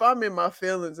just if I'm in my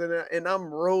feelings and I'm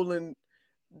rolling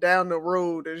down the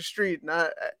road or the street and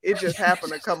it just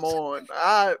happened to come on.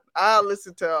 I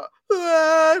listen to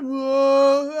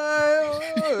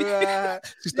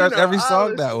She starts every I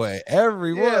song that listen. way.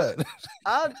 Every Yeah. one.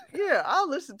 I'll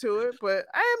listen to it, but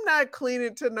I am not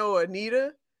cleaning to no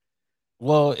Anita.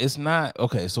 Well, it's not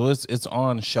okay. So it's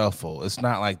on shuffle. It's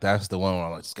not like that's the one where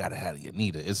I'm like, it's gotta have the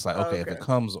Anita. It's like, okay, if it Okay.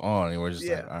 comes on, and we're just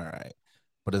like, Yeah. all right.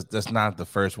 But that's not the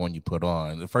first one you put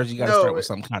on. The first you got to start No, with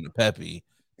some kind of peppy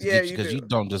to yeah, get you you because do. you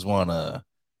don't want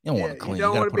Yeah, to you clean. You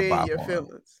don't got to want to put a be in bop your on.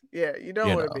 feelings. Yeah, you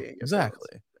don't want to be in your feelings.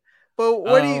 Exactly. But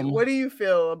Um, what do you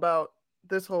feel about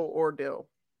this whole ordeal?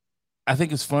 I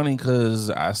think it's funny because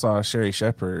I saw Sherry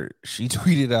Shepherd. She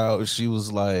tweeted out, she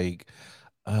was like,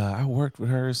 I worked with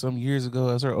her some years ago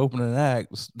as her opening act.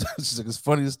 She's like, it's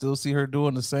funny to still see her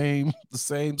doing the same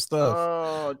stuff.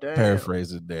 Oh, damn.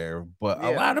 Paraphrasing there, but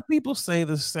a Yeah. lot of people say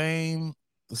the same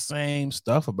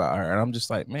stuff about her, and I'm just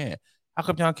like, man, how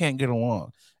come y'all can't get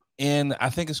along? And I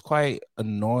think it's quite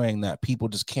annoying that people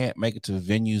just can't make it to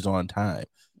venues on time.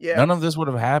 Yeah. None of this would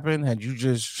have happened had you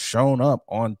just shown up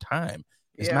on time.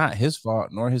 It's Yeah. not his fault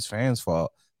nor his fans'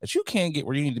 fault that you can't get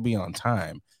where you need to be on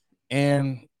time.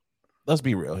 And let's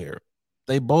be real here.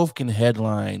 They both can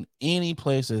headline any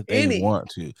place that they Any. want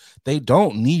to. They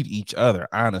don't need each other,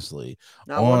 honestly,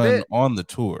 Not one on bit. on the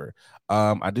tour.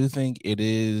 I do think it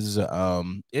is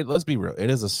let's be real, it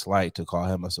is a slight to call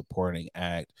him a supporting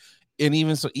act. And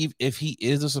even so, if he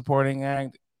is a supporting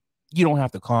act, you don't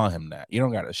have to call him that. You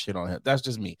don't got to shit on him. That's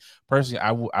just me. Personally,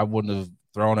 I wouldn't have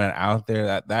thrown that out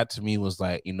there. That to me was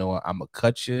like, you know what, I'm gonna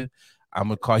cut you. I'm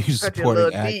gonna call you Cut your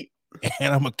little supporting act, deep.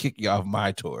 and I'm gonna kick you off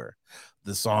my tour,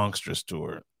 the Songstress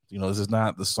tour. This is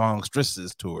not the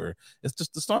Songstresses tour. It's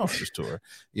just the Songstress tour.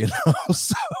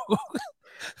 So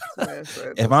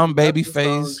if I'm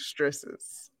Babyface,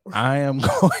 Stresses. I am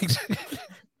going to.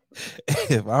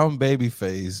 If I'm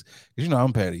Babyface, because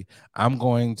I'm petty, I'm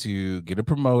going to get a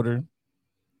promoter,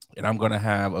 and I'm going to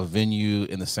have a venue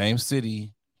in the same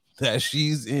city that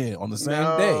she's in on the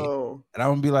same day, No. and I'm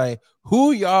gonna be like,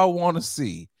 who y'all want to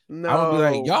see? I'm gonna be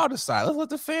like, No. y'all decide. Let's let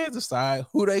the fans decide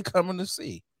who they coming to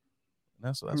see.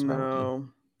 That's what I would do.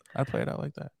 I'd play it out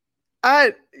like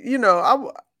that.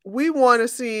 We want to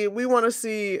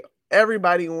see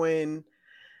everybody win.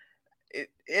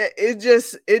 It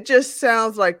just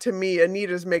sounds like to me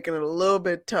Anita's making it a little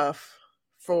bit tough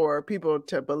for people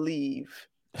to believe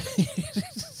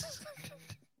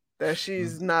that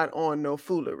she's not on no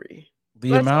foolery.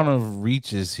 The amount of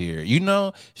reaches here, I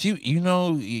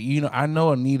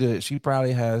know Anita, she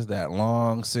probably has that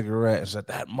long cigarette. It's like,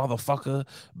 that motherfucker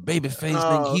Babyface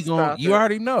think he going, you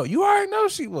already know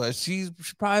she's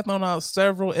probably thrown out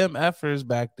several MFers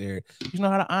back there. You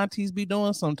know how the aunties be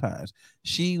doing sometimes.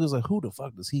 She was like, who the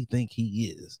fuck does he think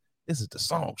he is? This is the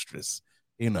songstress.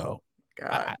 God.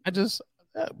 I just,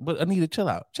 but Anita, chill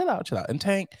out. And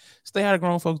Tank, stay out of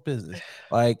grown folks' business.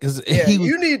 Like, cause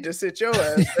you need to sit your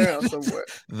ass down somewhere.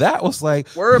 That was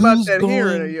like, worry about that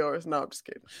hearing of yours. No, I'm just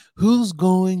kidding. Who's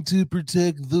going to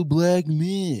protect the black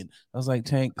men? I was like,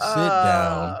 Tank, sit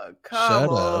down. Shut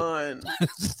on. up.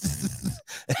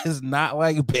 It's not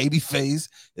like Babyface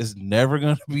is never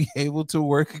going to be able to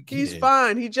work again. He's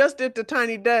fine. He just did the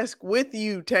tiny desk with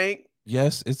you, Tank.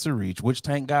 Yes, it's a reach. Which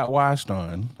Tank got washed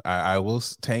on?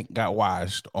 Tank got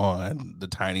washed on the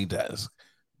tiny desk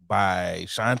by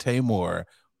Shantae Moore.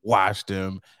 Washed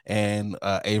him, and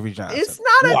Avery Johnson it's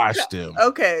not washed him.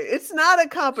 Okay, it's not a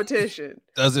competition.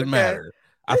 Doesn't matter.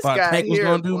 I This thought guy Tank was here,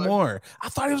 gonna do boy. more. I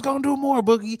thought he was gonna do more,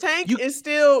 Boogie. Tank is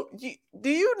still. Do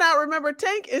you not remember?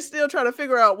 Tank is still trying to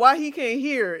figure out why he can't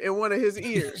hear in one of his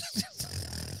ears.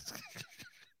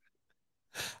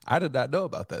 I did not know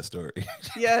about that story.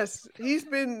 Yes, he's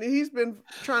been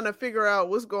trying to figure out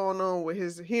what's going on with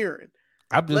his hearing.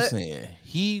 I'm just saying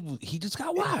he just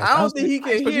got washed. I I don't was think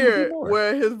like, he I can expect you to do hear more.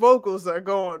 where his vocals are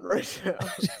going right now.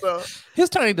 So his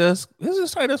tiny desk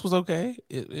was okay.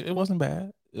 It wasn't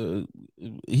bad.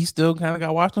 He still kind of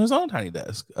got washed on his own tiny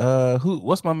desk.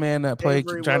 What's my man that played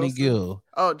Avery Johnny Wilson. Gill?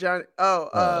 Oh, Johnny.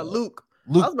 Luke.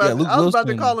 Luke, yeah, Luke I was about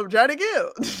to Wilson. call him Johnny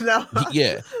Gill. No.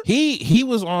 He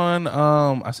was on.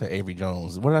 I said Avery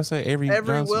Jones. What did I say? Avery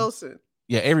Johnson. Wilson.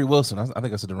 Yeah, Avery Wilson. I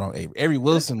think I said the wrong Avery. Avery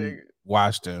Wilson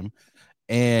watched him,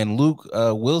 and Luke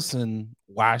Wilson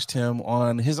watched him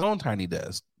on his own tiny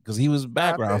desk because he was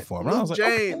background for him. Luke I was like,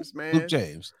 James, okay. man. Luke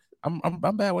James.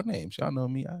 I'm bad with names. Y'all know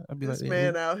me. I'd be this like,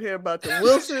 man out here about to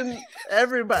Wilson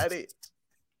everybody.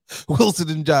 Wilson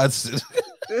and Johnson.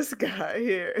 This guy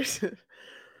here.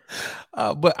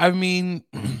 But I mean,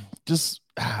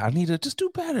 I need to just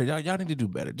do better. Y'all need to do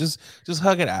better. Just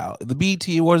hug it out. The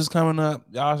BT Awards is coming up.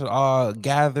 Y'all should all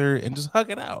gather and just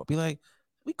hug it out. Be like,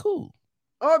 we cool.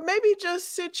 Or maybe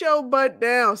just sit your butt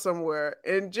down somewhere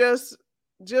and just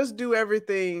do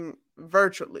everything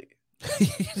virtually.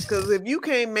 Because if you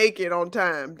can't make it on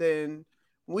time, then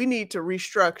we need to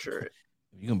restructure it.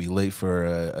 You're gonna be late for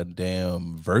a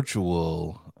damn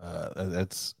virtual.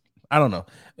 That's I don't know.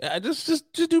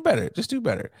 Just do better. Just do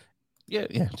better.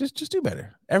 Yeah. Just do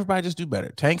better. Everybody just do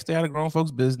better. Tank, stay out of grown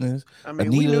folks' business. I mean,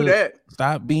 Anita, we knew that.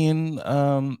 Stop being I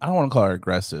don't want to call her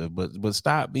aggressive, but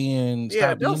stop being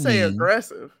don't say mean.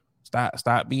 Aggressive.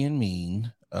 Stop being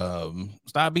mean.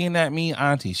 Stop being that mean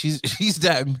auntie. She's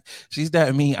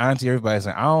that mean auntie. Everybody's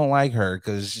like, I don't like her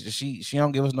because she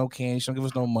don't give us no candy, she don't give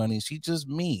us no money. She just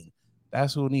mean.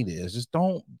 That's who Anita is. Just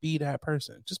don't be that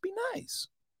person. Just be nice.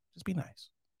 Just be nice.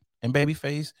 And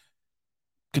Babyface,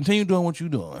 continue doing what you're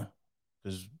doing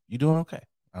because you're doing okay.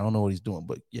 I don't know what he's doing,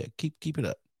 but yeah, keep it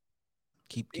up.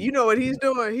 Keep you know what he's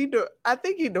doing? I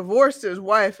think he divorced his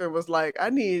wife and was like, I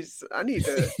need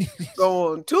to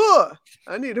go on tour.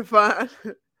 I need to find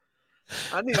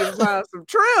some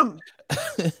trim.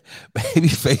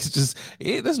 Babyface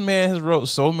this man has wrote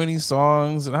so many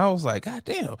songs, and I was like, God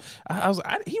damn!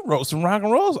 He wrote some rock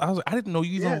and rolls. I didn't know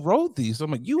you even wrote these. So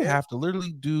I'm like, you have to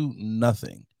literally do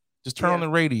nothing. Just turn on the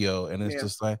radio, and it's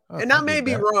just like. Oh, and I may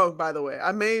be wrong, by the way.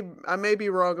 I may be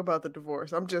wrong about the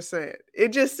divorce. I'm just saying. It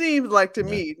just seems like to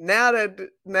me now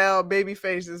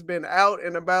Babyface has been out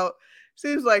and about.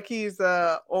 Seems like he's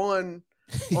on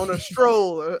a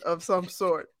stroll of some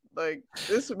sort. Like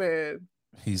this man.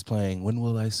 He's playing When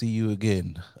Will I See You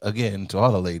Again to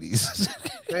all the ladies.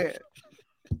 Man.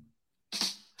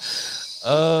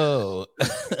 Oh.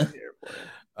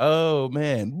 Oh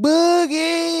man,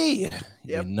 Boogie!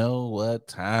 Yep. You know what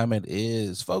time it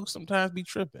is, folks. Sometimes be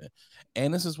tripping,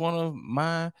 and this is one of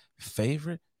my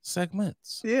favorite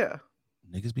segments. Yeah,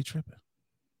 niggas be tripping.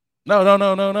 No.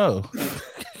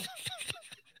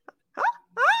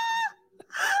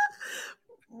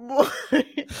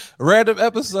 Random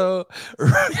episode.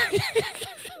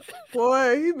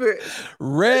 Boy,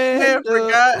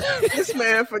 random. This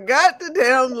man forgot the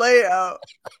damn layout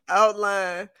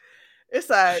outline. It's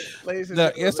all right, ladies and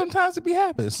gentlemen. Yeah, sometimes it be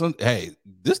happening. Hey,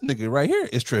 this nigga right here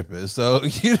is tripping. So,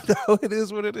 you know, it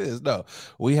is what it is. No,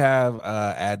 we have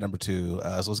ad number 2.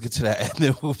 So let's get to that, and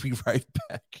then we'll be right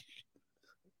back.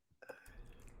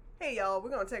 Hey, y'all.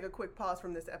 We're going to take a quick pause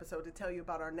from this episode to tell you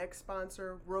about our next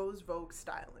sponsor, Rose Vogue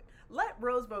Styling. Let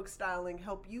Rose Vogue Styling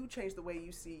help you change the way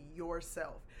you see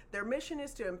yourself. Their mission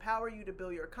is to empower you to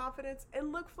build your confidence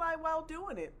and look fly while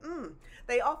doing it.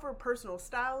 They offer personal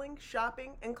styling,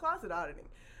 shopping, and closet auditing.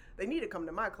 They need to come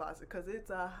to my closet because it's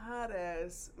a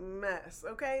hot-ass mess,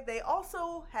 okay? They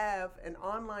also have an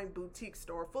online boutique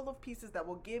store full of pieces that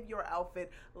will give your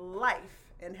outfit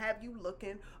life and have you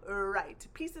looking right.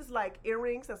 Pieces like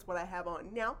earrings, that's what I have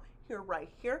on now, right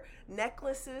here,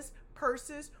 necklaces,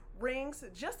 purses, rings,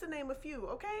 just to name a few,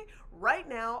 okay? Right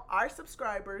now, our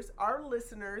subscribers, our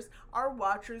listeners, our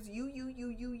watchers, you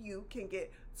can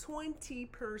get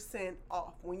 20%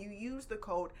 off when you use the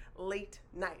code LATE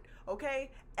NIGHT,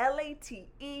 okay?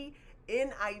 LATENITE.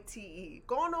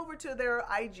 Go on over to their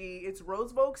IG. It's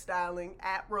Rose Vogue Styling,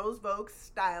 at Rose Vogue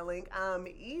Styling.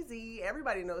 Easy.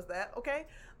 Everybody knows that, okay?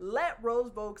 Let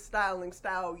Rose Vogue Styling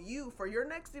style you for your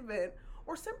next event,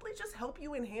 or simply just help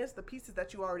you enhance the pieces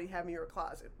that you already have in your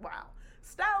closet. Wow.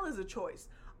 Style is a choice.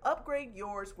 Upgrade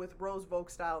yours with Rose Vogue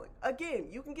Styling. Again,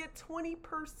 you can get 20%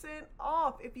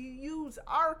 off if you use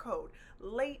our code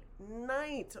late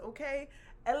night, okay?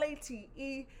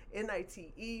 LATENITE.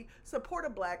 Support a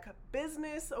black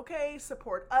business, okay?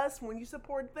 Support us. When you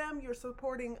support them, you're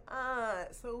supporting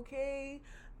us, okay?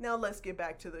 Now let's get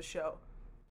back to the show.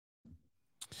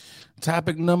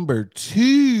 Topic number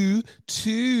two.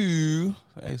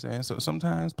 Hey, saying so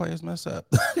sometimes players mess up.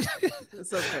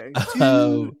 It's okay.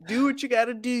 Do what you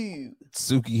gotta do.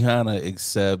 Sukihana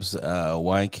accepts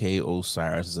YK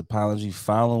Osiris' apology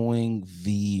following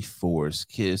the forced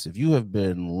kiss. If you have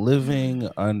been living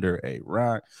under a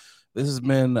rock, this has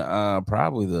been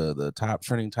probably the top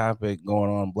trending topic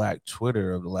going on Black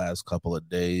Twitter of the last couple of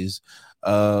days.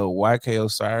 YK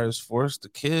Osiris forced a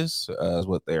kiss, is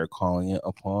what they're calling it,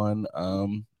 upon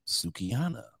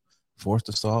Sukihana. Forced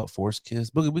assault, forced kiss.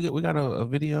 Boogie, we got a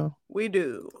video? We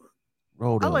do.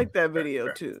 Roll I like that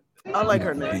video too. I like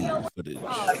her name. Footage.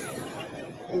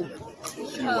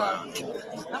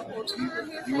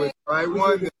 You was right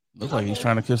one. Looks like he's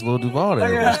trying to kiss Lil Duval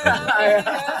there.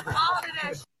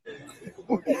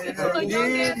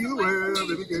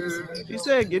 He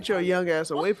said, "Get your young ass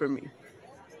away from me."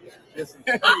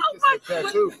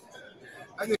 Tattoo.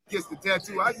 I didn't kiss the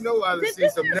tattoo. I know I see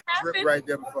some neck drip right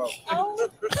there before. Oh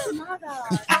my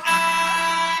God.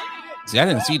 See, I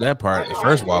didn't see that part the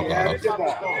first walk off.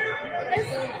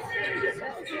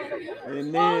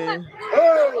 And then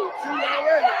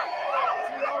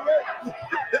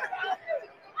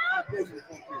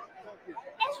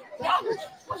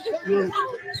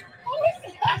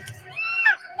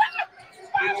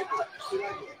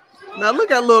now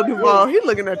look at Lil Duval. He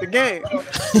looking at the game.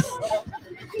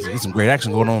 There's some great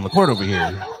action going on in the court over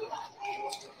here.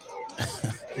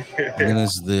 And then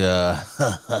it's the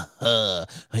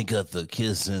I got the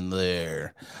kiss in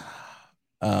there.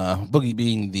 Boogie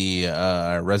being the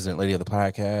resident lady of the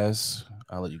podcast,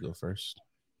 I'll let you go first.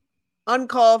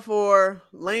 Uncalled for,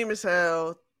 lame as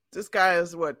hell. This guy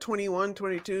is what, 21,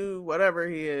 22, whatever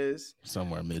he is.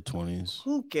 Somewhere mid-20s.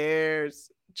 Who cares?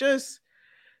 Just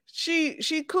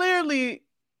she clearly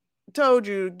told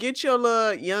you, get your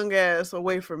little young ass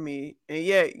away from me, and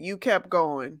yet you kept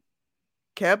going,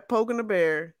 kept poking the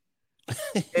bear,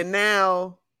 and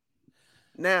now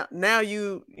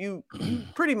you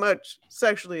pretty much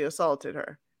sexually assaulted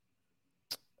her.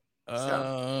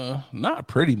 Not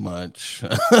pretty much.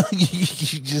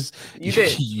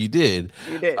 You did.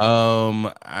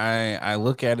 I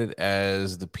look at it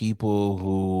as the people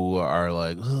who are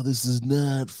like, oh, this is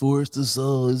not forced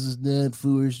assault, this is not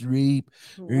forced rape.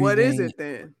 What is it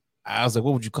then? I was like,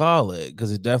 what would you call it?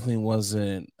 Because it definitely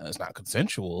wasn't. It's not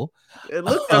consensual. It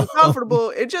looked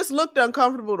uncomfortable. It just looked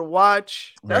uncomfortable to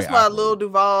watch. That's why Lil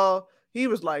Duval, he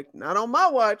was like, not on my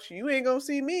watch. You ain't gonna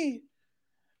see me.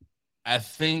 I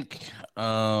think,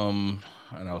 and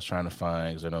I was trying to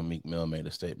find, because I know Meek Mill made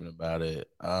a statement about it.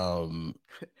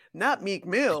 Not Meek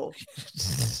Mill.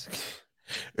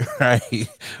 Right.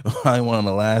 Probably one of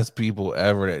the last people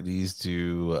ever that needs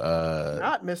to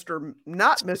not Mr.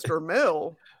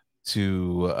 Mill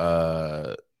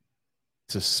to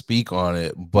speak on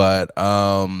it, but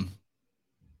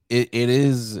it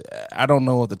is, I don't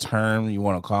know what the term you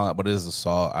want to call it, but it is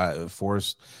assault.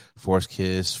 Forced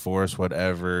kiss, forced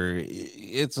whatever.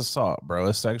 It's assault, bro.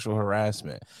 It's sexual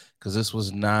harassment, because this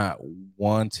was not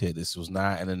wanted. This was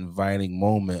not an inviting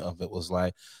moment of it was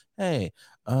like, hey,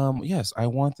 yes, I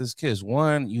want this kiss.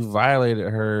 One, you violated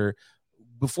her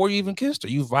before you even kissed her.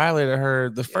 You violated her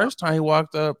the first time he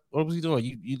walked up. What was he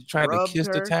doing? You tried to kiss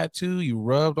her. The tattoo. You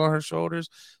rubbed on her shoulders.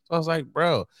 So I was like,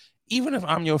 bro, even if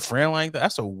I'm your friend like that,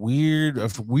 that's a weird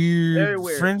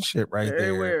friendship right there.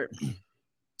 Very weird.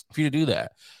 For you to do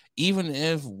that. Even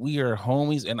if we are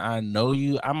homies and I know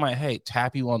you, I might, hey,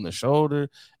 tap you on the shoulder.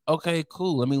 Okay,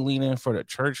 cool. Let me lean in for the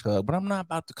church hug, but I'm not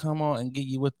about to come on and get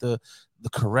you with the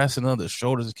caressing of the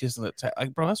shoulders and kissing the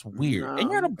like, bro, that's weird. No, and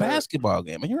you're at a basketball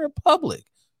game and you're in public.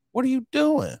 What are you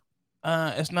doing?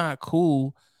 It's not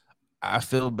cool. I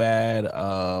feel bad.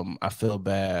 I feel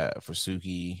bad for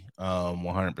Suki,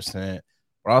 100%.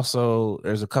 But also,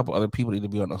 there's a couple other people that need to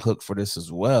be on the hook for this as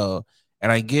well.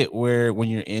 And I get where when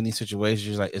you're in these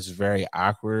situations, like, it's very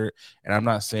awkward. And I'm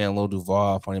not saying Lil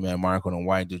Duval, Funny Man Marco, and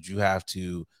White, did you have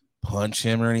to punch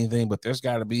him or anything? But there's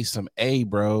got to be some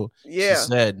bro. Yeah. She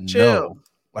said chill. No.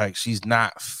 Like, she's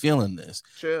not feeling this.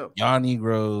 Chill. Y'all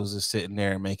Negroes is sitting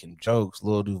there making jokes.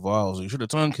 Lil Duval, you should have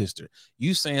tongue kissed her.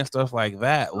 You saying stuff like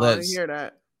that. Let's hear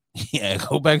that. Yeah,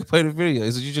 go back and play the video.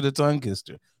 He said you should have tongue kissed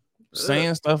her.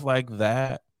 Saying stuff like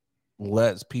that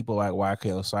lets people like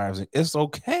YK Osiris, it's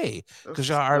okay That's because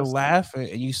y'all are disgusting. laughing,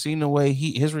 and you seen the way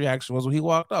his reaction was when he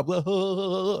walked up.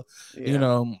 You Yeah.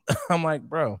 know, I'm like,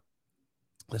 bro,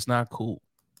 it's not cool.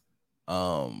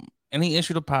 And he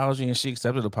issued apology and she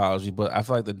accepted apology, but I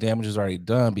feel like the damage is already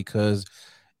done because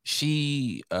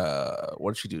she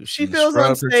what did she do? She She feels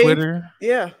scrubbed her unsafe. Twitter,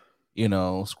 Yeah. you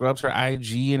know, scrubs her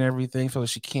IG and everything, so that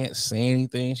she can't say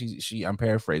anything. She I'm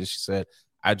paraphrasing. She said,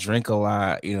 "I drink a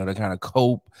lot, you know, to kind of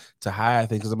cope, to hide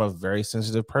things, because I'm a very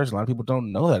sensitive person. A lot of people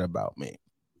don't know that about me."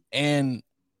 And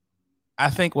I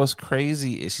think what's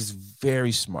crazy is she's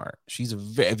very smart.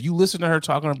 If you listen to her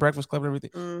talking on Breakfast Club and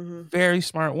everything, Mm-hmm. very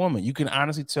smart woman. You can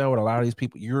honestly tell with a lot of these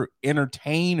people, you're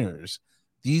entertainers.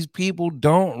 These people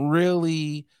don't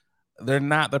really, they're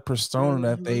not the persona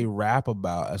that they rap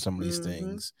about at some of these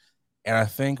things. And I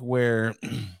think where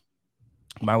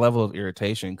my level of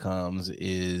irritation comes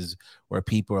is where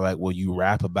people are like, well, you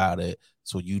rap about it,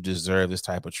 so you deserve this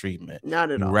type of treatment. Not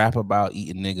at You all. rap about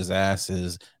eating niggas'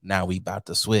 asses, now we about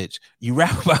to switch. You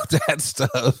rap about that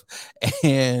stuff,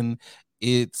 and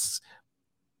it's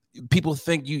people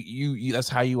think you that's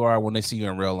how you are when they see you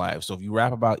in real life. So if you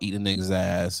rap about eating niggas'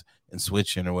 ass and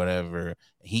switching or whatever,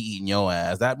 he eating your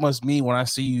ass, that must mean when I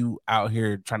see you out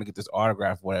here trying to get this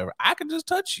autograph, whatever, I can just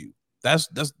touch you. That's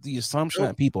the assumption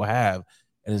that people have,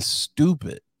 and it's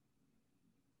stupid.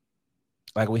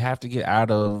 Like, we have to get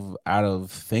out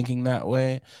of thinking that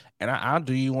way. And I'll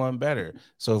do you one better.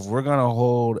 So if we're gonna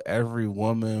hold every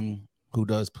woman who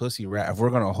does pussy rap, if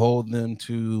we're gonna hold them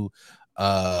to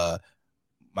my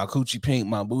coochie pink,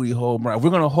 my booty hole, if we're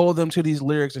gonna hold them to these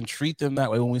lyrics and treat them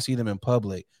that way when we see them in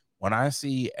public, when I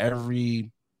see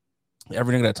every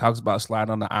nigga that talks about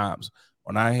sliding on the ops,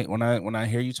 when I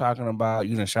hear you talking about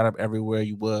you done shot up everywhere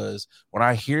you was, when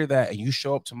I hear that and you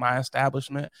show up to my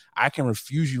establishment, I can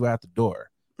refuse you at the door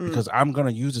because I'm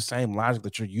gonna use the same logic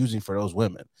that you're using for those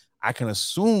women. I can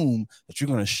assume that you're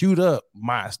gonna shoot up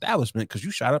my establishment because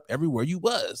you shot up everywhere you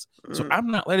was. So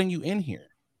I'm not letting you in here.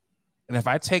 And if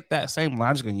I take that same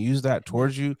logic and use that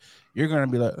towards you, you're gonna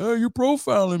be like, "Oh, you're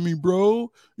profiling me,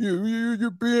 bro.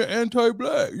 You're being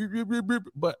anti-black."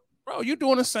 But bro, you're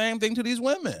doing the same thing to these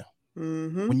women.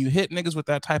 When you hit niggas with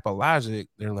that type of logic,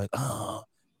 they're like, "Oh,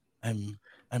 I'm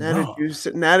wrong."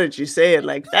 Now that you say it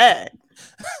like that.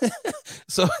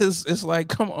 So it's like,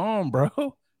 come on, bro.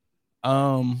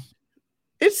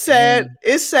 It's sad.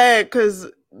 It's sad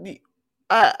because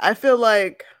I feel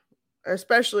like,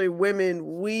 especially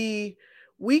women, we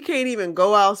can't even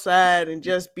go outside and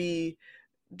just be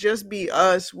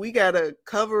us. We gotta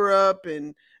cover up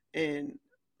and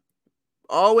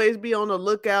always be on the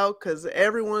lookout because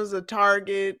everyone's a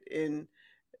target, and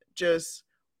just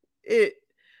it,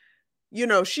 you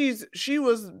know, she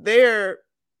was there.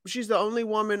 She's the only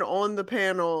woman on the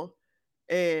panel,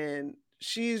 and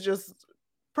she's just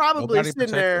probably Nobody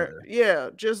sitting there, protected her. yeah,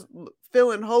 just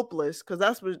feeling hopeless, because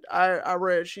that's what I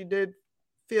read. She did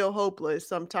feel hopeless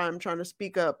sometime trying to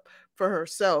speak up for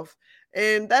herself,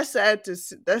 and that's sad to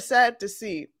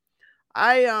see.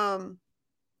 I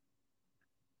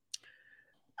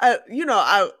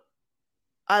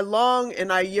long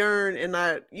and I yearn and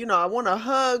I want to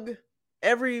hug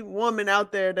every woman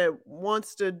out there that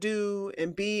wants to do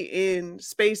and be in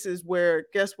spaces where,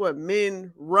 guess what,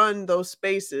 men run those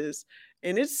spaces,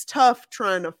 and it's tough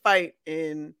trying to fight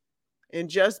and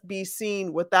just be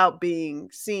seen without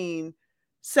being seen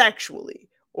sexually,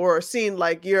 or seen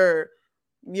like you're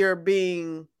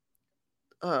being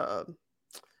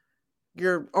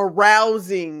you're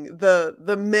arousing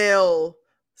the male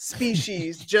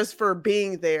species just for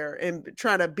being there and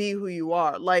trying to be who you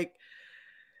are. Like,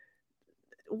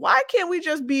 why can't we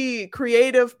just be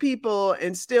creative people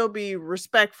and still be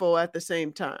respectful at the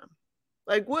same time?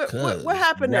 Like, what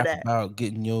happened you to rap that? about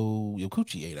getting your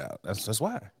coochie ate out. That's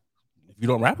why. If you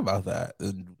don't rap about that,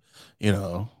 then you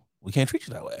know we can't treat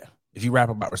you that way. If you rap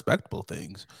about respectable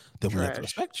things, then we have to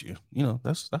respect you. You know,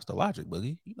 that's the logic,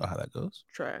 Boogie. You know how that goes.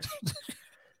 Trash.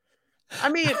 I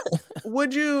mean,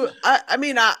 would you? I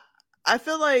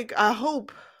feel like I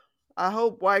hope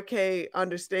YK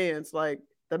understands like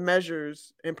the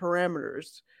measures and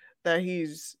parameters that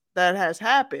has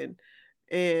happened,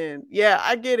 and yeah,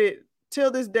 I get it. Till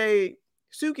this day,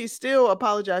 Suki still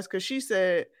apologized because she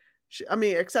said,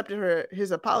 accepted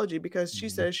his apology because she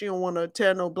said she don't want to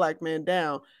tear no black man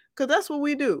down, because that's what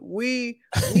we do. We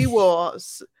will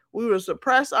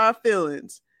suppress our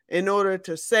feelings in order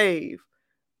to save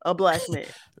a black man.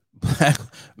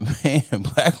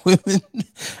 Black women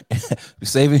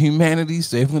saving humanity,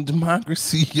 saving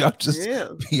democracy. Y'all just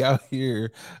be out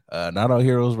here, not all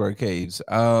heroes wear capes.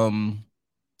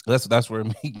 That's where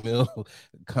Meek Mill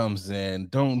comes in.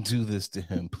 Don't do this to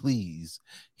him, please.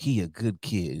 He a good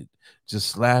kid. Just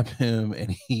slap him,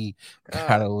 and he God.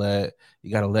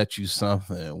 gotta let you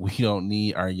something. We don't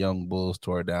need our young bulls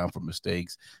tore down for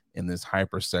mistakes in this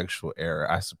hypersexual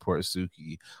era. I support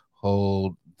Suki.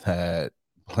 Hold that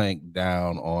plank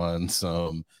down on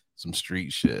some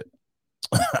street shit.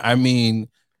 I mean,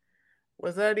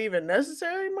 Was that even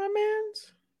necessary, my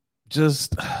mans?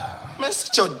 just Man,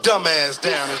 sit your dumb ass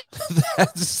down.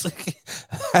 that's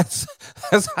that's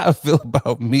that's how I feel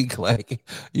about Meek. Like,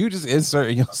 you just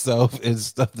inserting yourself in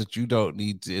stuff that you don't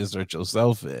need to insert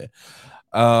yourself in.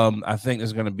 I think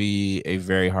there's going to be a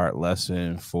very hard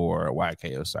lesson for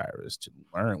YK Osiris to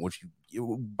learn, which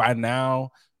you by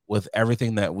now, with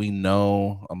everything that we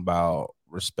know about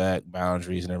respect,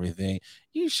 boundaries, and everything,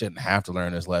 you shouldn't have to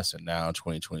learn this lesson now in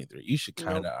 2023. You should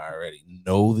kind of already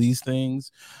know these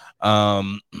things.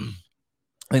 I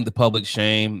think the public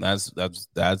shame, that's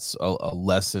a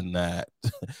lesson that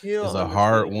is a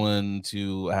hard one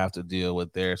to have to deal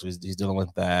with there. So he's dealing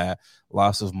with that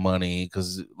loss of money,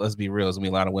 because let's be real, there's gonna be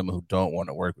a lot of women who don't want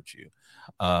to work with you.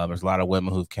 There's a lot of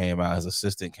women who came out, his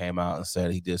assistant came out and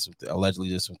said he allegedly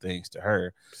did some things to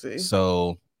her. See?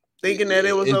 So thinking that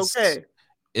it was okay.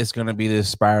 It's going to be this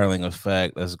spiraling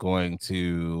effect that's going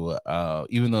to,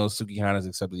 even though Suki Hana's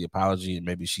accepted the apology and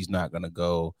maybe she's not going to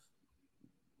go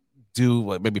do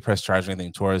what, maybe press charge or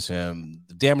anything towards him,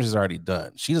 the damage is already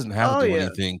done. She doesn't have to do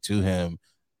anything to him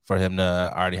for him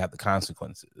to already have the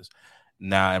consequences.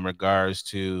 Now, in regards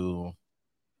to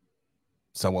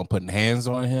someone putting hands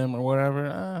on him or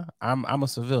whatever, I'm a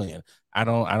civilian. I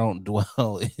don't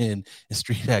dwell in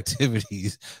street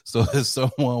activities. So if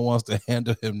someone wants to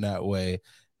handle him that way,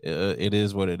 it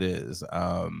is what it is.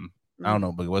 I don't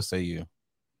know, but what say you?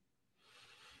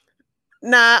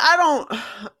 Nah,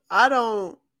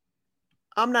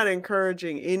 I'm not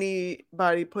encouraging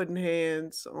anybody putting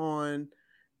hands on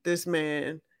this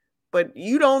man, but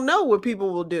you don't know what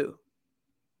people will do.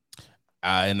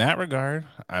 In that regard,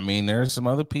 I mean, there's some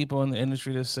other people in the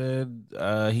industry that said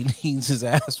he needs his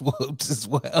ass whooped as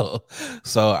well.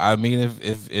 So, I mean,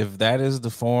 if that is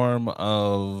the form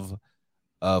of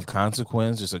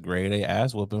consequence, just a grade A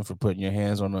ass whooping for putting your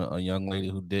hands on a young lady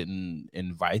who didn't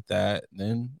invite that,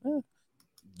 then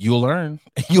you'll learn.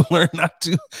 You'll learn not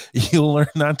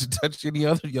to touch any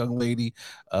other young lady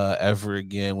ever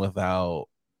again without.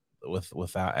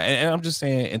 And I'm just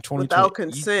saying, in 2020, without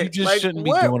consent, you just shouldn't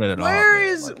be doing it at all.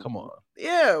 Like, come on.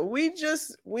 Yeah, we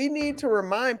need to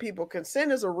remind people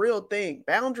consent is a real thing.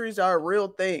 Boundaries are real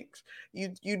things.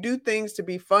 You do things to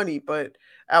be funny, but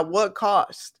at what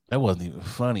cost? That wasn't even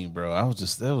funny, bro. That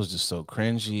was just so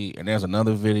cringy. And there's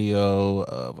another video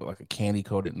of like a candy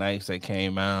coated knife that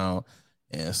came out,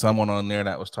 and someone on there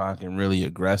that was talking really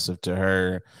aggressive to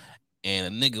her. And a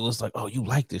nigga was like, "Oh, you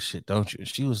like this shit, don't you?" And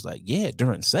she was like, "Yeah,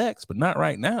 during sex, but not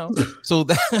right now." So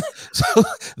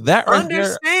that right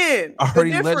there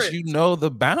already lets you know the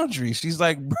boundary. She's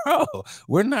like, "Bro,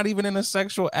 we're not even in a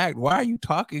sexual act. Why are you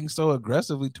talking so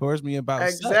aggressively towards me about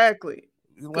exactly?"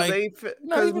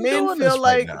 Because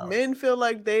men feel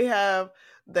like they have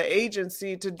the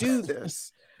agency to do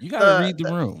this. You gotta read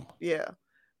the room. Yeah,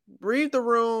 read the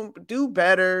room, do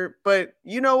better. But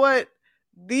you know what?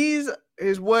 These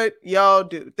is what y'all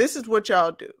do. This is what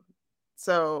y'all do.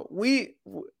 So we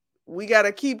got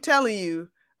to keep telling you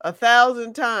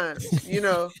 1,000 times,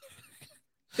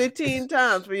 15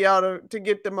 times for y'all to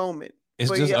get the moment. It's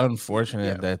just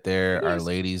unfortunate that there are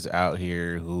ladies out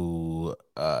here who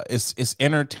it's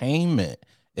entertainment.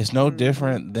 It's no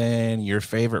different than your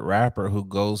favorite rapper who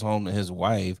goes home to his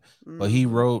wife, but he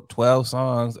wrote 12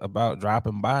 songs about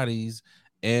dropping bodies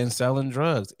and selling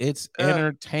drugs. It's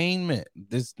entertainment.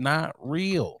 It's not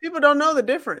real. People don't know the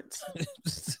difference.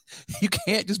 You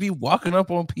can't just be walking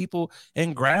up on people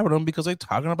and grabbing them because they're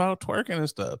talking about twerking and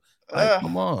stuff. Like,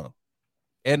 come on.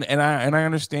 And I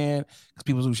understand, because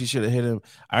people who she should have hit him.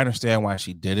 I understand why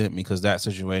she didn't, because that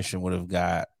situation would have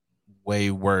got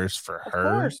way worse for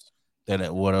her than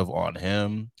it would have on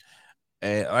him.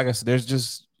 And like I said, there's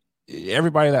just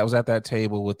everybody that was at that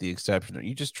table, with the exception of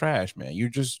you, just trash, man. You're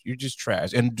just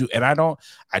trash.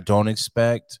 I don't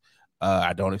expect.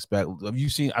 I've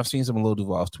seen some of Lil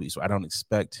Duval's tweets, so I don't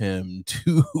expect him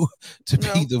to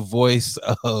be the voice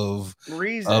of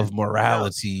reason, of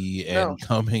morality, and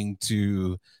coming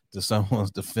to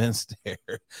someone's defense there.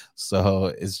 So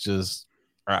it's just,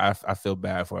 I feel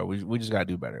bad for it. We just gotta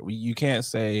do better. You can't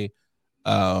say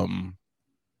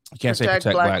protect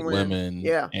black women,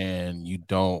 and you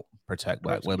don't protect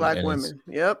black women.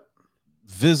 Yep.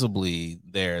 Visibly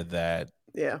there that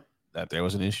there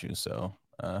was an issue. So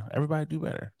everybody do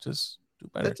better. Just Do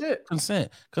better. That's it.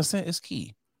 Consent. Consent is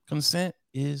key. Consent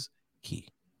is key.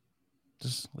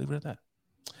 Just leave it at that.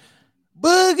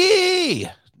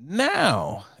 Boogie.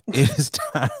 Now it is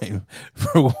time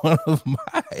for one of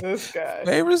my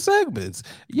favorite segments.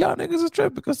 Y'all niggas is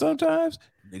tripping because sometimes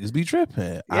niggas be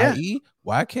tripping. Yeah. I.e.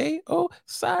 YKO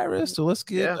Cyrus. So let's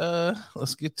get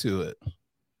to it.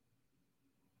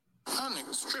 Y'all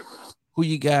niggas tripping. Who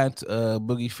you got,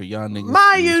 Boogie, for y'all niggas?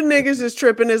 My you niggas is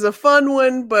tripping is a fun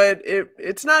one, but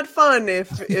it's not fun if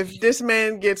this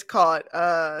man gets caught.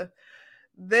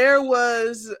 There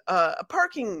was a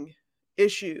parking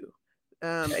issue.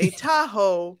 A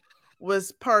Tahoe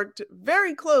was parked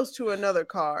very close to another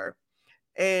car,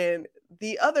 and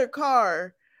the other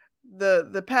car,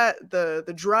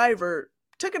 the driver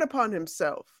took it upon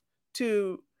himself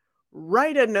to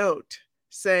write a note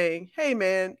saying, "Hey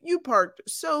man, you parked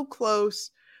so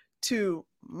close to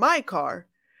my car.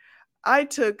 I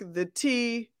took the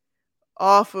T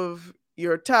off of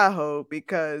your Tahoe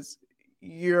because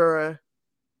you're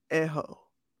a hoe."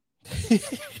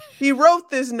 He wrote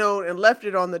this note and left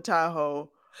it on the Tahoe.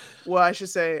 Well, I should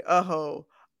say a hoe.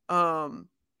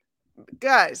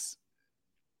 Guys,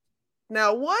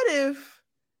 now what if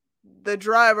the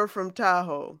driver from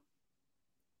Tahoe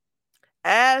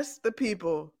asked the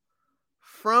people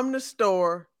from the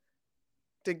store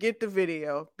to get the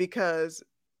video because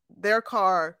their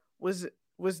car was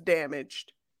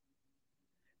damaged?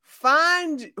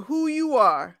 Find who you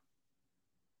are.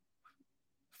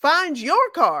 Find your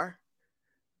car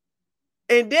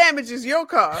and damages your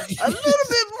car a little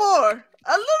bit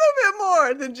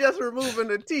more than just removing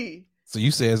the T. So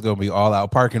you say it's gonna be all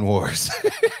out parking wars.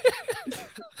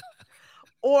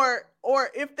 or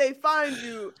if they find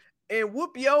you and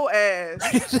whoop your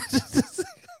ass.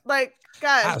 Like,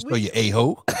 guys, I'll show you a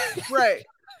hoe. Right.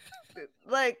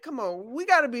 Like, come on, we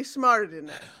gotta be smarter than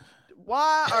that.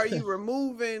 Why are you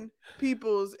removing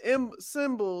people's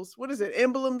symbols? What is it?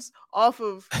 Emblems off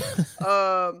of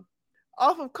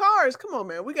cars? Come on,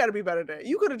 man. We got to be better than that.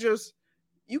 You could have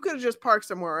just parked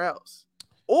somewhere else,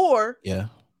 or you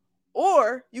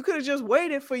could have just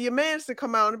waited for your mans to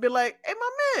come out and be like, "Hey, my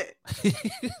man."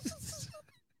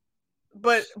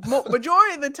 But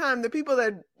majority of the time, the people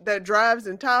that drives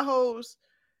in Tahoes,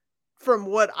 from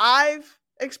what I've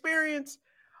experienced,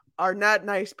 are not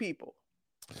nice people.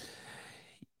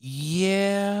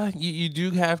 Yeah, you do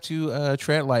have to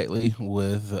tread lightly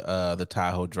with the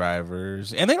Tahoe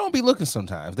drivers, and they don't be looking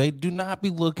sometimes. They do not be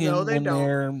looking when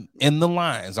they're in the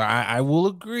lines. I will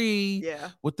agree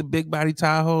with the big body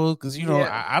Tahoe because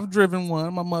I've driven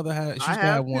one. My mother she used to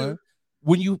have one.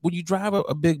 When you drive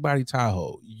a big body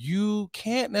Tahoe, you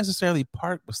can't necessarily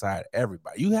park beside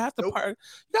everybody. You have to park.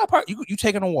 You got to park. You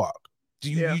taking a walk.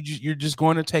 You're just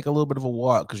going to take a little bit of a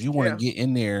walk because you want to get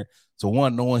in there. So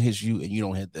one, no one hits you and you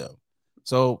don't hit them.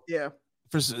 So I'm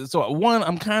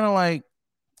kind of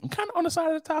on the side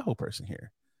of the Tahoe person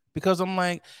here because I'm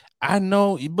like, I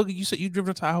know Boogie, you said you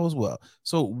driven a Tahoe as well.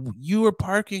 So you were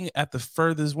parking at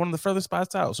one of the furthest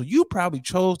spots out. So you probably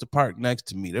chose to park next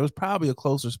to me. There was probably a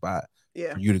closer spot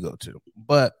for you to go to.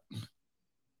 But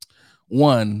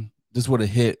one, this would have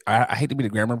hit. I hate to be the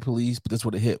grammar police, but this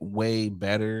would have hit way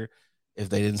better if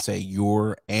they didn't say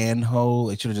your and hoe.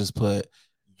 They should have just put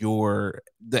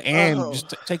just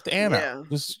take the and out.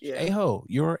 Just a hoe.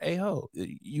 You're a hoe.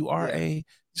 You are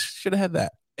should have had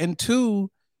that. And two,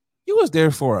 you was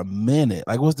there for a minute.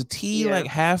 Like, was the T like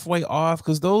halfway off?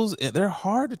 Because they're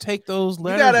hard to take those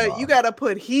letters off. You gotta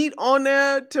put heat on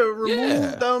there to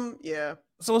remove them. Yeah.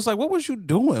 So it's like, what was you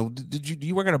doing? Do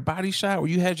you work at a body shop where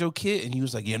you had your kit and you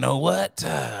was like, you know what?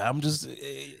 I'm just.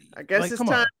 I guess it's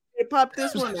time to pop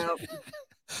this one out.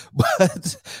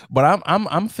 But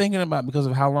I'm thinking about, because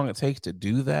of how long it takes to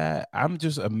do that, I'm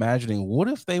just imagining, what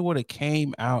if they would have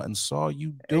came out and saw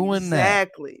you doing that?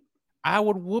 Exactly. I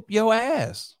would whoop your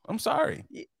ass. I'm sorry.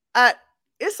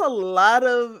 It's a lot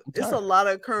of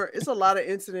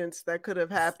incidents that could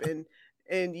have happened,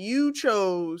 and you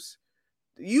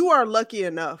are lucky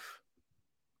enough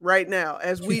right now,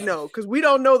 as we know, because we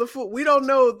don't know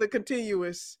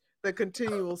the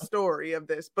continual story of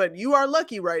this, but you are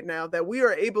lucky right now that we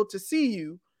are able to see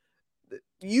you.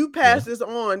 You pass this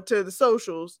on to the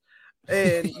socials,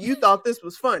 and you thought this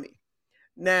was funny.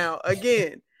 Now,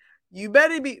 again, you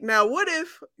better be. Now, what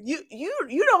if you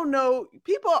don't know?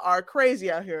 People are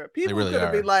crazy out here. People really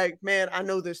could be like, man, I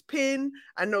know this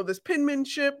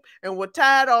penmanship, and we'll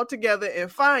tie it all together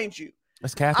and find you.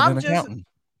 That's Catherine, an accountant.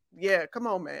 Yeah, come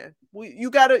on, man. You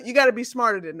gotta be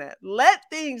smarter than that. Let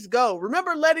things go.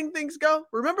 Remember letting things go?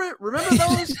 Remember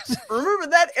those? Remember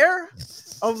that era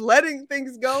of letting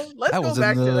things go? Let's That go was in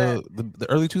back to that. the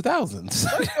early 2000s.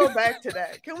 Let's go back to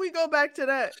that. Can we go back to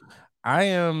that? I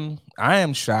am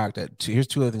shocked at here's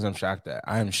two other things I'm shocked at.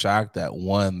 I am shocked that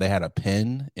one, they had a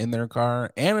pen in their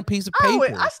car and a piece of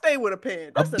paper. I stay with a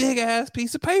pen. That's a big ass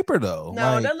piece of paper though.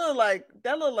 No, like,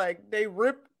 that look like they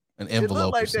ripped an envelope. It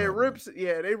looked like they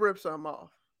ripped something off.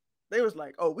 They was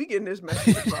like, "Oh, we getting this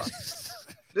message across.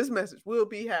 This message will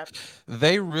be happy."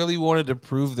 They really wanted to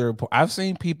prove their point. I've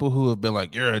seen people who have been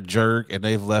like, "You're a jerk," and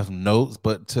they've left notes,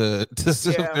 but to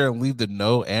sit up there and leave the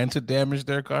note and to damage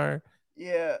their car.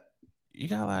 Yeah. You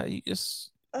got like you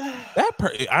just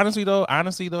honestly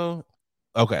though.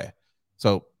 Okay,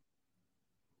 so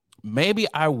maybe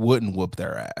I wouldn't whoop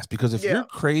their ass because if you're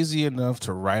crazy enough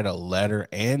to write a letter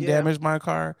and damage my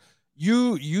car,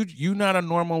 you not a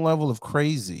normal level of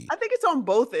crazy. I think it's on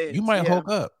both ends. You might hook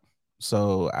up.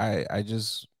 So I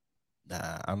just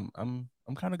I'm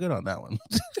kind of good on that one.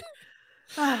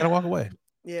 Gotta walk away.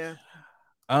 Yeah.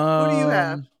 Who do you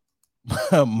have?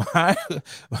 my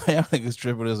niggas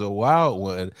tripping is a wild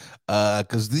one,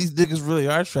 because these niggas really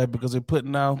are trapped because they're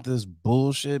putting out this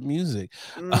bullshit music.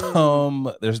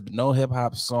 There's no hip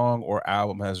hop song or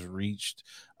album has reached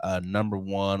number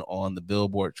one on the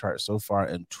Billboard chart so far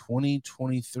in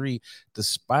 2023,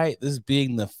 despite this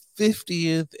being the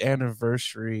 50th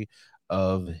anniversary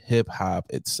of hip hop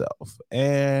itself.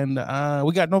 And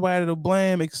we got nobody to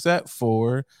blame except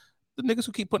for the niggas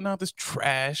who keep putting out this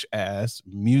trash ass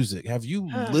music. Have you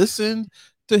listened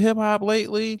to hip hop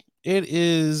lately?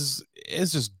 It's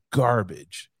just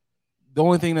garbage. The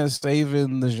only thing that's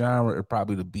saving the genre are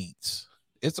probably the beats.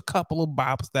 It's a couple of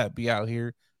bops that be out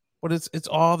here, but it's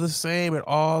all the same. It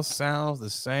all sounds the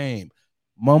same.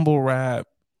 Mumble rap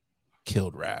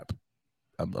killed rap.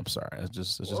 I'm sorry. It's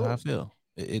just how I feel.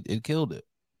 It killed it.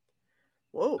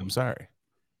 Whoa. I'm sorry.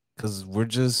 Because we're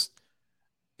just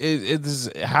it's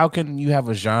how can you have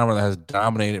a genre that has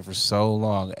dominated for so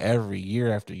long, every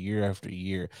year after year after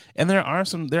year? And there are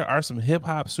some hip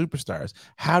hop superstars.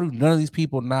 How do none of these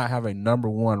people not have a number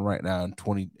one right now in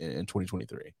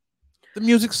 2023? The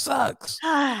music sucks.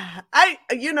 I'm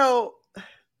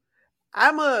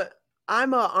a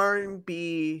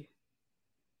R&B.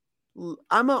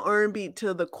 I'm a R&B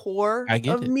to the core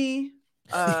of me.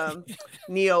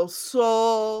 Neo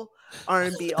soul,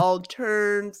 R&B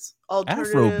alternatives,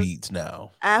 Afro beats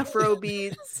now. Afro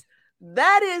beats.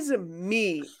 That is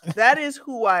me. That is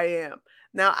who I am.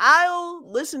 Now I'll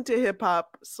listen to hip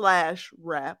hop /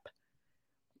 rap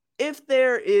if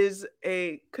there is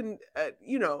a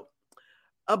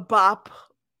bop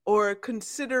or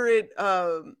consider it.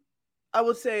 I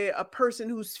would say a person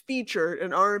who's featured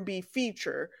an R&B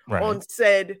feature on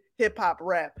said hip hop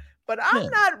rap. But I'm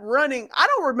not running. I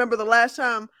don't remember the last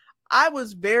time I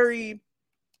was very,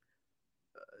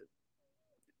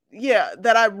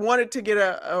 that I wanted to get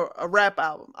a rap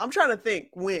album. I'm trying to think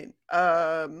when.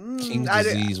 King's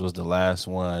Disease was the last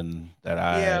one that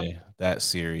that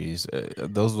series.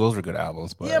 Those were good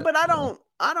albums. But but I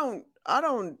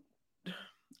don't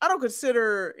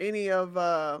consider any of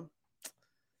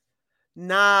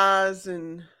Nas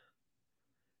and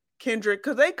Kendrick,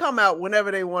 because they come out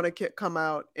whenever they want to come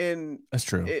out, and that's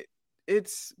true.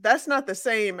 That's not the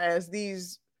same as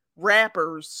these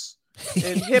rappers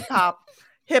and hip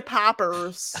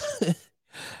hoppers.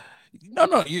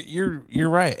 No, you're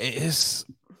right.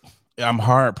 I'm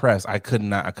hard pressed. I could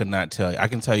not tell you. I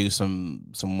can tell you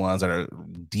some ones that are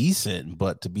decent,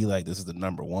 but to be like this is the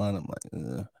number one, I'm like,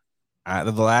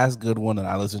 the last good one that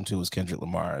I listened to was Kendrick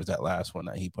Lamar. Is that last one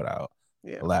that he put out?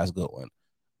 Yeah, the last good one.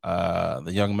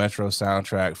 The Young Metro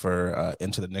soundtrack for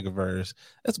Into the Niggaverse.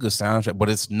 That's a good soundtrack, but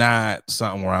it's not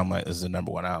something where I'm like, this is the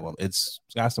number one album. It's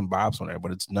got some bops on there,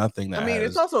 but it's nothing that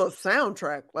it's also a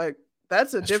soundtrack. Like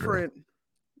that's different. True.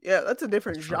 Yeah, that's a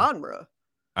different genre.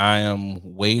 I am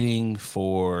waiting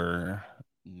for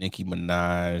Nicki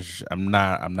Minaj. I'm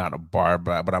not a bar,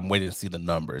 but I'm waiting to see the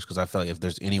numbers because I feel like if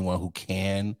there's anyone who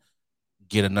can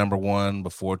get a number one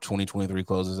before 2023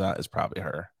 closes out, it's probably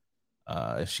her.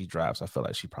 If she drops, I feel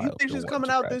like she probably. You think she's coming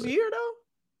out this year though?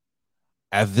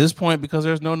 At this point, because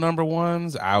there's no number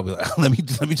ones, I'll be like, let me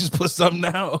just put something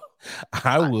out.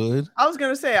 I would. I was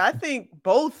gonna say, I think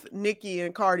both Nicki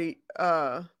and Cardi,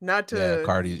 not to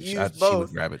Cardi, use both, she would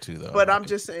grab it too though. But I'm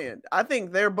just saying, I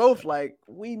think they're both like,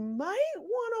 we might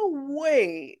want to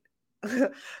wait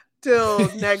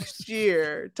till next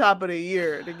year, top of the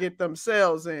year, to get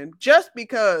themselves in, just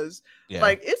because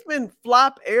like it's been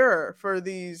flop era for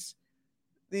these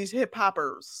hip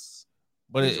hoppers.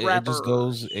 But these it just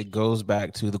rappers. goes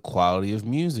back to the quality of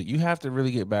music. You have to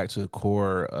really get back to the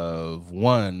core of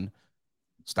one,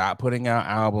 stop putting out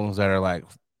albums that are like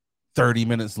 30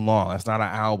 minutes long. That's not an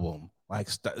album. Like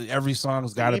every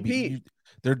song's got to be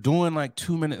they're doing like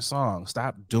 2-minute songs.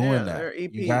 Stop doing that. They're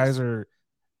EPs. You guys are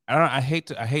I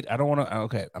don't want to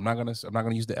okay, I'm not going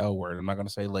to use the L word. I'm not going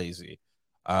to say lazy.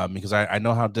 Because I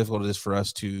know how difficult it is for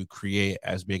us to create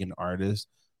as big an artist,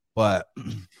 but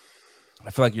I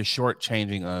feel like you're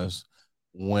shortchanging us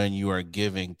when you are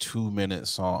giving 2-minute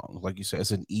songs. Like you said,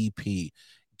 it's an EP.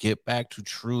 Get back to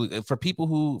truly for people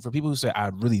who say I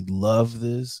really love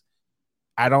this.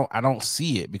 I don't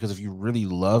see it, because if you really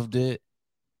loved it,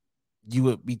 you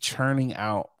would be churning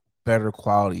out better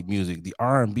quality music. The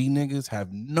R&B niggas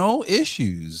have no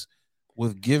issues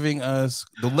with giving us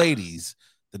the ladies,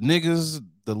 the niggas,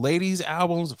 the ladies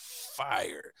albums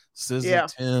fire.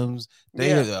 SZA, Tim's,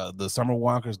 the Summer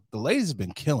Walkers, the ladies have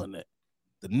been killing it.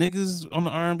 The niggas on the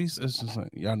R&B, it's just like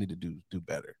y'all need to do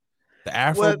better. The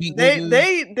Afrobeat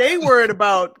niggas, they worried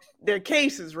about their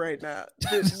cases right now.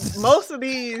 Most of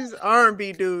these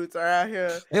R&B dudes are out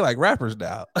here. They like rappers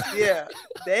now. Yeah,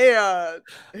 they are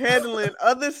handling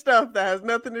other stuff that has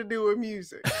nothing to do with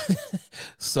music.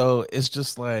 So it's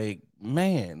just like,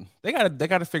 man, they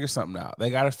gotta figure something out.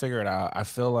 They gotta figure it out. I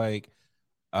feel like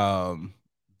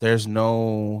there's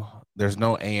no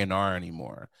A&R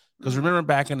anymore. Because remember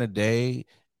back in the day,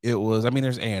 it was, I mean,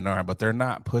 there's A&R, but they're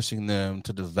not pushing them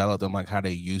to develop them like how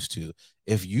they used to.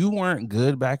 If you weren't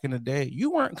good back in the day,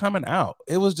 you weren't coming out.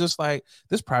 It was just like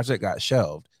this project got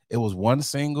shelved. It was one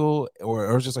single, or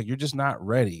it was just like, you're just not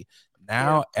ready.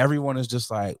 Now everyone is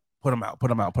just like, put them out.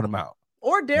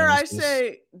 Or dare I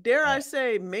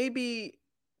say, maybe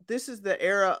this is the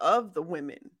era of the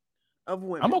women. I'm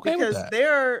okay because with that.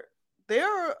 there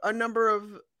are a number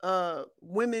of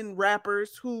women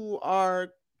rappers who are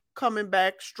coming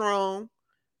back strong.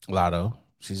 Lotto,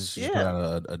 she's put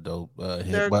out a dope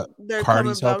hit, but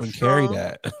Cardi's helping carry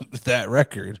that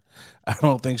record. I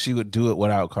don't think she would do it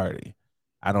without Cardi.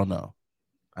 I don't know.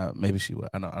 Maybe she would.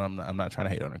 I'm not trying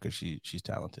to hate on her because she's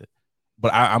talented.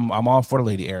 But I'm all for the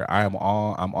lady era. I'm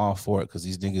all for it, because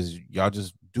these niggas, y'all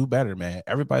just do better, man.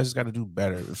 Everybody's got to do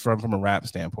better from a rap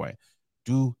standpoint.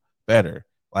 Do better.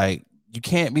 Like, you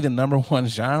can't be the number one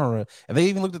genre. And they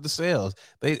even looked at the sales.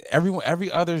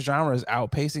 Every other genre is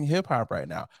outpacing hip hop right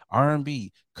now.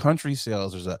 R&B, country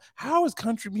sales is up. How is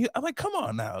country music? I'm like, come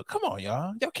on now. Come on,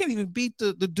 y'all. Y'all can't even beat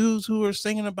the dudes who are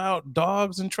singing about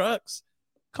dogs and trucks.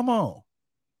 Come on.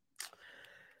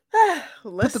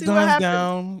 Let's put the see guns what happens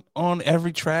down on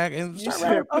every track and you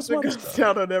said put the guns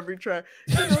down on every track.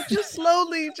 Just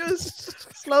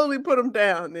slowly put them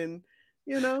down, and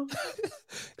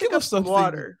give us some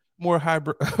water, more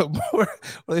hybrid, more.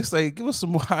 They say, give us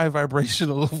some more high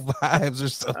vibrational vibes or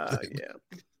something.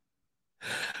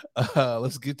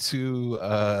 Let's get to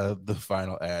the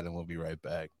final ad, and we'll be right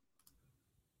back.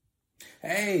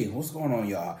 Hey, what's going on,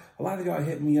 y'all? A lot of y'all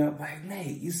hit me up like,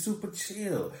 Nate, you super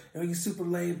chill. You super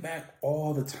laid back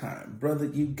all the time. Brother,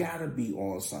 you gotta be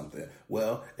on something.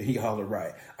 Well, y'all are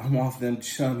right. I'm off them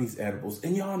chummies edibles,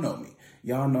 and y'all know me.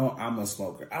 Y'all know I'm a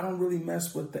smoker. I don't really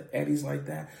mess with the eddies like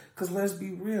that, because let's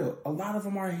be real, a lot of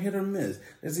them are hit or miss.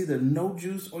 There's either no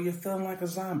juice or you're feeling like a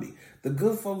zombie. The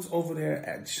good folks over there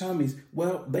at Chummies,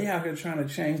 well, they out here trying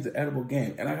to change the edible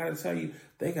game. And I gotta tell you,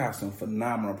 they got some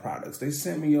phenomenal products. They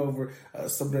sent me over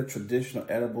some of their traditional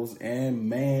edibles, and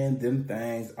man, them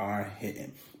things are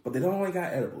hitting. But they don't only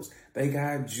got edibles. They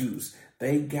got juice.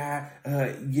 They got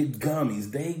your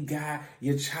gummies. They got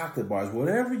your chocolate bars.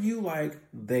 Whatever you like,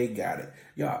 they got it.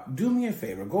 Y'all, do me a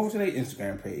favor. Go over to their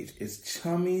Instagram page. It's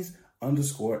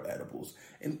Chummies_edibles.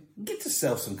 And get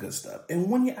yourself some good stuff. And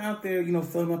when you're out there,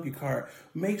 filling up your cart,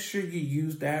 make sure you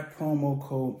use that promo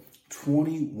code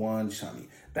 21Chummy.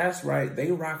 That's right.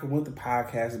 They rocking with the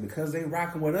podcast, and because they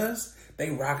rocking with us,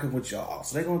 they rocking with y'all.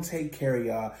 So they're going to take care of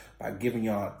y'all by giving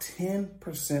y'all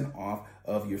 10% off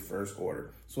of your first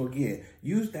order. So again,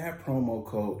 use that promo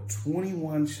code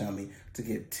 21Chummy to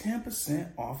get 10%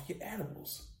 off your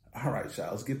edibles. All right,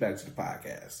 y'all, let's get back to the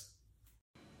podcast.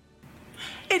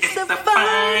 It's the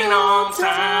final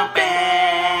topic.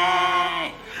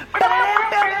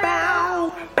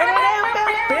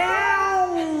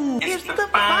 It's the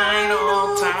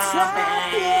final topic.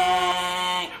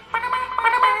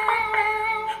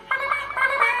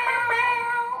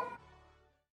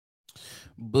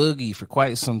 Boogie, for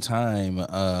quite some time,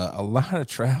 a lot of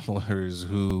travelers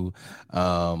who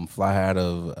fly out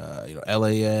of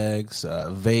LAX,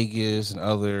 Vegas, and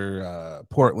other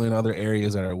Portland, other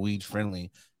areas that are weed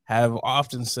friendly, have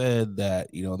often said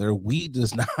that, you know, their weed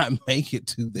does not make it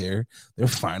to their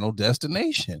final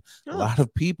destination. A lot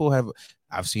of people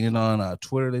I've seen it on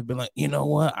Twitter. They've been like, you know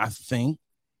what? I think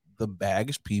the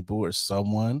baggage people or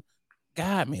someone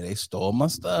got me. They stole my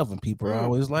stuff. And people are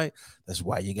always like, that's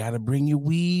why you got to bring your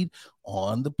weed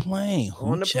on the plane.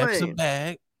 Who checks a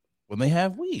bag when they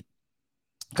have weed?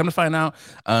 Come to find out,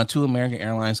 2 American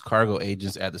Airlines cargo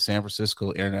agents at the San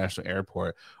Francisco International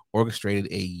Airport orchestrated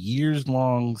a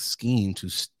years-long scheme to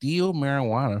steal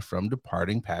marijuana from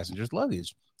departing passengers'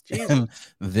 luggage. And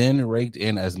then raked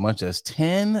in as much as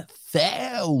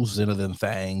 10,000 of them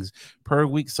things per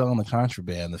week selling the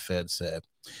contraband, the Fed said.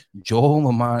 Joel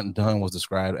Lamont Dunn was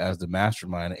described as the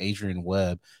mastermind. Adrian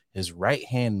Webb, his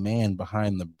right-hand man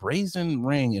behind the brazen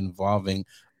ring involving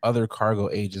other cargo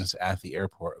agents at the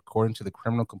airport, according to the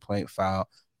criminal complaint filed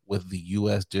with the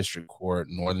U.S. District Court,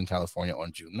 Northern California,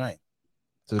 on June 9th.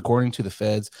 So according to the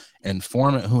feds, an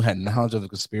informant who had knowledge of the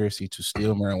conspiracy to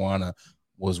steal marijuana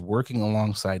was working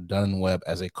alongside Dunn and Webb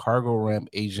as a cargo ramp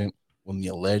agent when the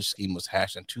alleged scheme was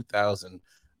hatched in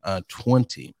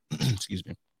 2020. Excuse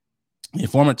me. The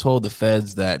informant told the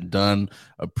feds that Dunn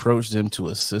approached him to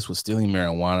assist with stealing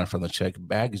marijuana from the checked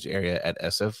baggage area at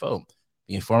SFO.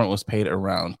 The informant was paid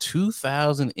around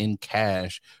 $2,000 in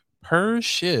cash per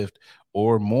shift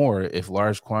or more if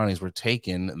large quantities were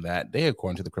taken that day,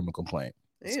 according to the criminal complaint.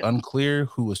 It's unclear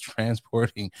who was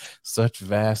transporting such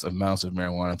vast amounts of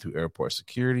marijuana through airport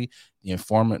security. The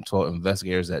informant told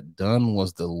investigators that Dunn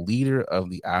was the leader of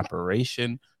the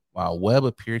operation, while Webb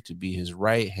appeared to be his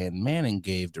right-hand man and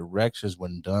gave directions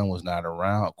when Dunn was not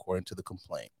around, according to the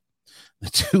complaint. The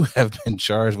two have been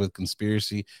charged with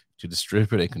conspiracy to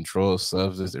distribute a controlled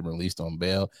substance and released on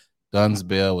bail. Dunn's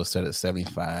bail was set at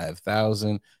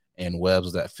 $75,000 and Webb's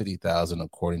was at $50,000,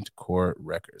 according to court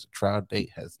records. A trial date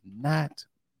has not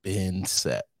been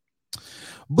set.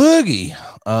 Boogie,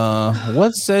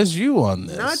 what says you on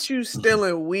this? Not you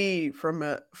stealing weed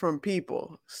from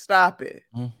people. Stop it.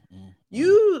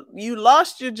 You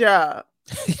lost your job.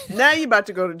 Now you about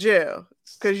to go to jail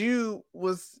because you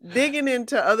was digging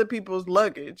into other people's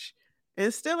luggage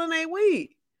and stealing their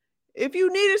weed. If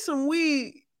you needed some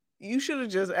weed, you should have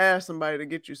just asked somebody to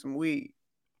get you some weed.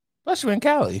 Especially in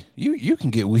Cali, you can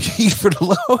get weed for the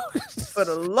lowest. For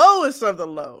the lowest of the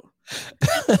low.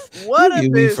 What a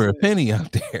business for a penny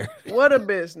out there. What a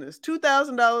business!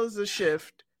 $2,000 a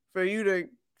shift for you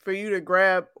to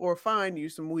grab or find you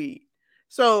some weed.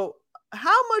 So,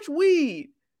 how much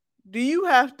weed do you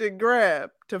have to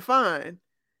grab to find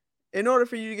in order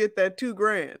for you to get that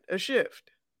 $2,000 a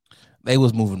shift? They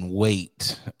was moving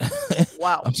weight.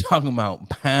 Wow. I'm talking about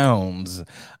pounds.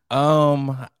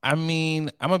 I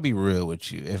mean, I'm gonna be real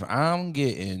with you. If I'm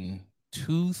getting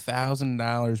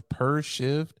 $2,000 per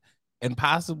shift and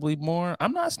possibly more,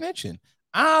 I'm not snitching.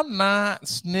 I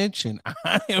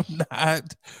am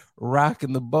not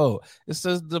rocking the boat. It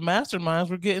says the masterminds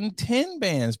were getting 10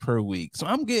 bands per week. So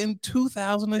I'm getting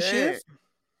 2,000 a shift.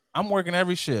 I'm working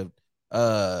every shift.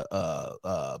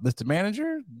 Mr.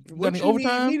 Manager, you got any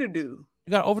overtime? Need me to do?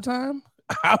 You got overtime?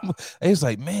 It's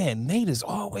like, man, Nate is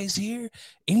always here.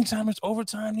 Anytime it's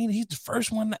overtime needed, he's the first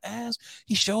one to ask.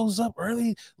 He shows up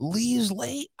early, leaves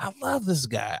late. I love this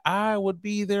guy. I would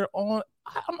be there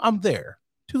I'm there.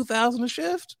 2,000 a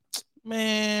shift?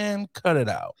 Man, cut it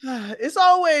out. It's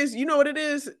always, you know what it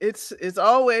is? It's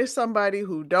always somebody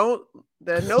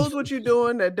that knows what you're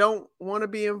doing, that don't want to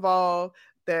be involved,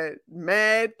 that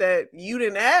mad that you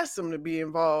didn't ask them to be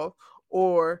involved,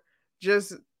 or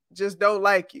just don't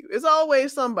like you. It's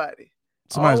always somebody.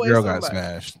 Somebody's girl got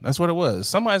smashed. That's what it was.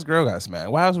 Somebody's girl got smashed.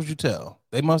 Why else would you tell?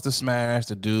 They must have smashed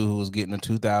the dude who was getting the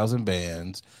 2,000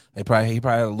 bands. He probably had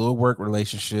a little work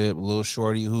relationship, a little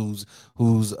shorty who's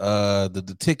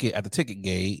the ticket at the ticket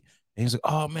gate. And he's like,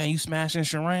 "Oh man, you smashing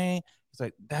Shireen?" He's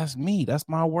like, "That's me. That's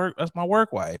my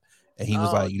work wife." And he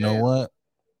was like, "You know what?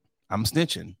 I'm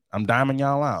snitching. I'm diming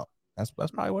y'all out." That's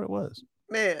probably what it was.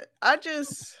 Man, I feel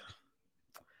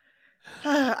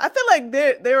like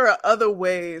there are other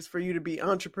ways for you to be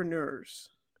entrepreneurs.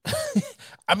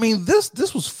 I mean, this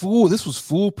was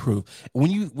foolproof. When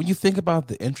you think about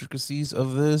the intricacies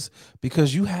of this,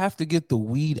 because you have to get the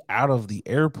weed out of the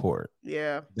airport.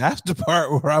 Yeah, that's the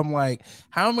part where I'm like,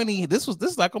 how many? This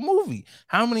is like a movie.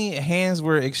 How many hands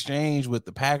were exchanged with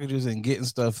the packages and getting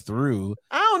stuff through?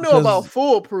 I don't know about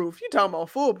foolproof. You talking about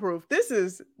foolproof? This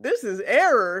is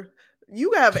error.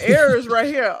 You have errors right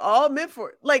here, all meant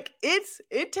for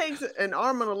it takes an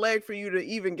arm and a leg for you to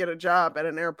even get a job at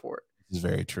an airport. It's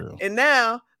very true. And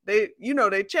now they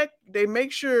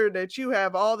make sure that you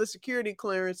have all the security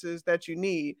clearances that you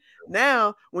need.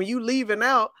 Now, when you leaving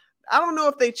out, I don't know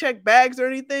if they check bags or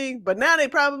anything, but now they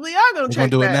probably are gonna check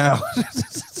do bags. it now.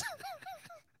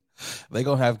 They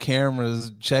gonna have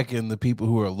cameras checking the people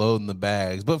who are loading the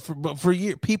bags. But for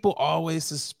years, people always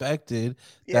suspected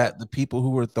that the people who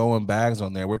were throwing bags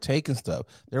on there were taking stuff.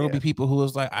 There will be people who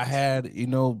was like, I had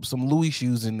some Louis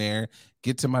shoes in there.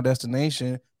 Get to my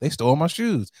destination, they stole my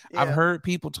shoes. I've heard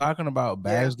people talking about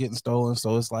bags getting stolen,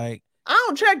 so it's like I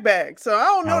don't check bags, so I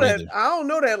don't know that. I don't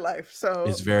know that life, so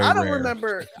it's very I don't rare.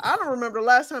 remember. I don't remember the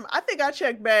last time. I think I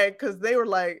checked bag because they were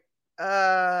like,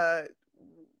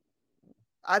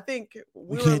 I think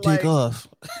we can't take off.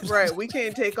 Right, we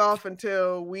can't take off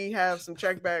until we have some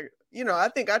check bag. I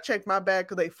think I checked my bag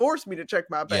because they forced me to check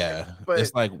my bag. Yeah, but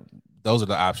it's like those are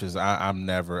the options. I'm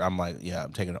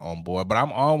taking it on board. But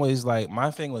I'm always like,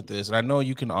 my thing with this, and I know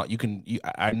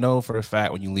I know for a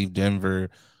fact when you leave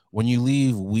Denver, when you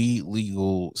leave weed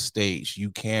legal states, you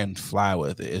can fly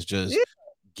with it. It's just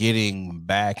getting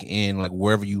back in, like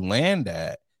wherever you land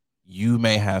at, you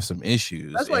may have some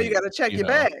issues. That's why you got to check your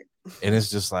bag. And it's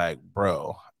just like,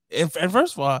 bro. And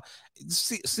first of all,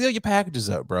 seal your packages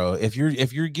up, bro.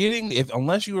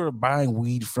 Unless you are buying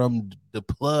weed from the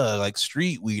plug, like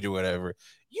street weed or whatever,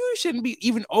 you shouldn't be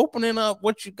even opening up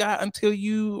what you got until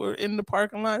you are in the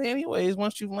parking lot anyways,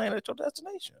 once you've landed at your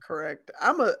destination. Correct.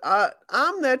 I'm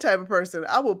that type of person.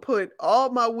 I will put all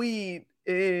my weed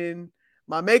in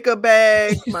my makeup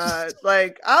bag,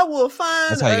 I will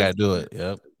find. That's how you gotta do it.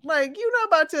 Yep. Like, you're not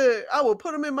about to, I will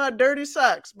put them in my dirty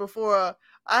socks before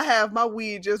I have my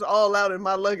weed just all out in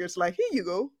my luggage. Like, here you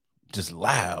go. Just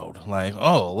loud. Like,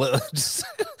 oh,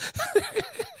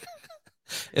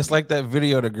 it's like that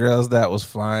video of the girls that was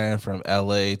flying from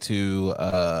LA to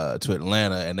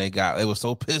Atlanta, and they was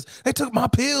so pissed. They took my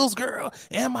pills, girl,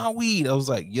 and my weed. I was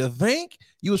like, you think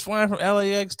you was flying from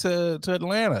LAX to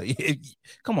Atlanta?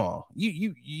 Come on.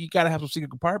 You gotta have some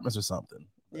secret compartments or something.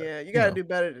 Yeah, you gotta do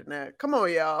better than that. Come on,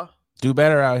 y'all. Do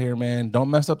better out here, man. Don't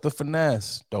mess up the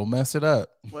finesse. Don't mess it up.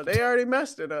 Well, they already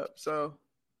messed it up. So,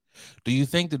 do you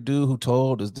think the dude who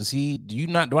told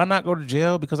do I not go to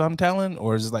jail because I'm telling,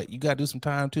 or is it like you gotta do some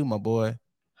time too, my boy?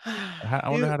 I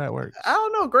wonder how that works. I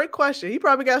don't know. Great question. He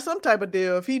probably got some type of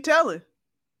deal if he telling.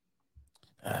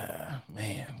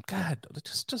 Man, God,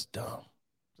 just dumb.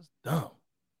 Just dumb.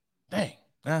 Dang.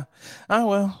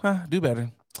 Do better.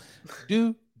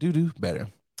 Do better.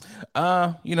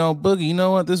 Boogie, you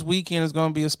know what? This weekend is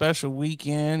going to be a special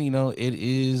weekend. It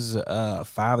is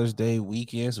Father's Day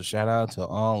weekend. So shout out to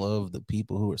all of the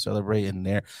people who are celebrating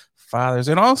their fathers.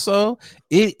 And also,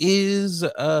 it is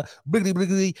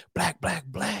bliggity, black.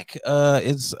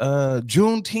 It's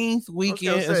Juneteenth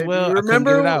weekend as well.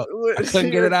 Remember, I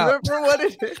couldn't get it out. Remember what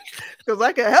it is? Because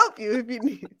I can help you if you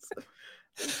need some.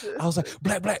 I was like,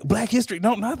 black history.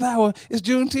 No, not that one. It's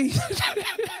Juneteenth.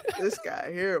 This guy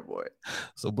here, boy.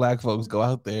 So black folks, go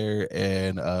out there,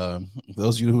 and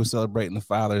those of you who are celebrating the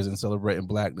fathers and celebrating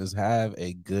blackness, have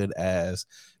a good ass,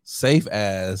 safe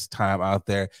ass time out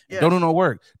there. Yes. Don't do no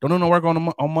work. Don't do no work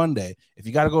on Monday. If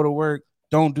you got to go to work,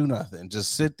 don't do nothing.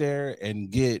 Just sit there and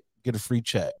get a free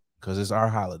check because it's our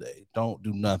holiday. Don't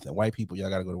do nothing. White people, y'all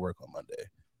got to go to work on Monday.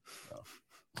 So.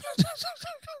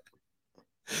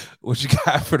 What you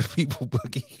got for the people,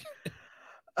 Boogie?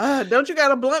 Don't you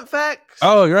got a blunt fact?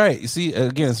 Oh, you're right. You see,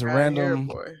 again, it's a random.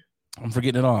 Here, I'm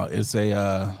forgetting it all. It's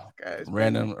a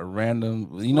random.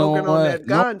 You know what? On that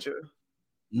ganja.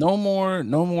 No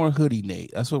more hoodie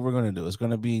Nate. That's what we're gonna do. It's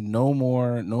gonna be no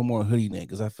more hoodie Nate,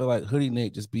 because I feel like hoodie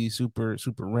Nate just be super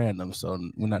random. So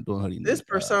we're not doing hoodie Nate. This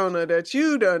persona that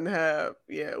you done have,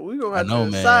 we're gonna have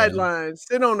to sideline,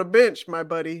 sit on the bench, my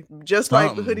buddy, just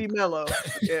like the hoodie Mellow.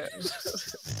 Yeah.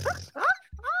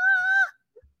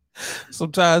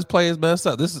 Sometimes players mess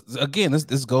up. This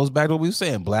goes back to what we were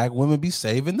saying. Black women be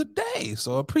saving the day.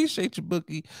 So appreciate you,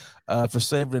 Bookie, for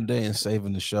saving the day and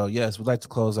saving the show. Yes, we'd like to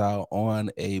close out on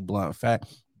a blunt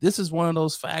fact. This is one of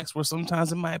those facts where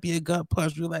sometimes it might be a gut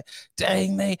punch. You're like,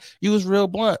 dang, Nate, you was real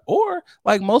blunt. Or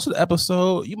like most of the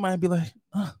episode, you might be like,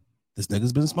 this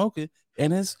nigga's been smoking.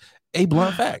 And it's a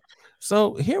blunt fact.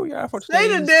 So here we are for today.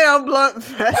 Say the damn blunt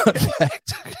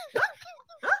fact.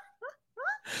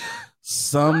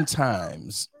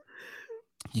 Sometimes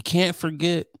you can't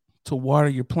forget to water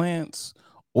your plants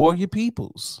or your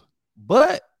peoples,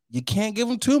 but you can't give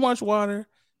them too much water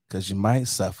because you might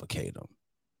suffocate them.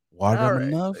 Water them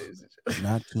enough,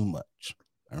 not too much.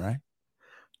 All right?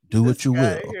 Do what you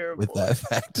will with that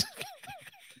fact.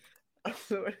 I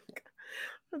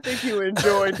think you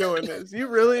enjoy doing this. You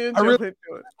really enjoy doing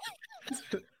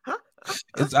it.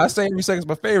 I say every second's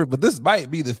my favorite, but this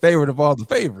might be the favorite of all the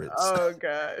favorites. Oh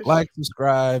gosh! Like,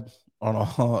 subscribe, on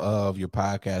all of your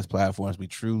podcast platforms. We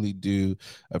truly do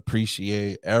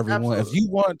appreciate everyone. Absolutely. If you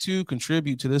want to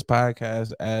contribute to this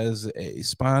podcast as a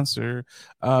sponsor,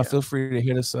 feel free to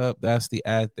hit us up. That's the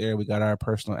ad there. We got our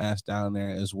personal ads down there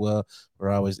as well.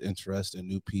 We're always interested in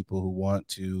new people who want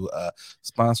to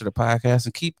sponsor the podcast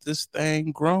and keep this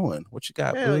thing growing. What you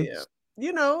got, Hell Boots? yeah.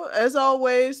 You know, as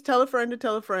always, tell a friend to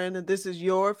tell a friend that this is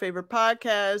your favorite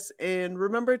podcast. And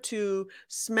remember to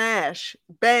smash,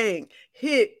 bang,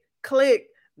 hit, click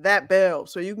that bell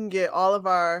so you can get all of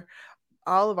our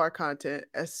content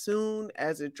as soon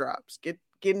as it drops. Get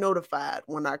notified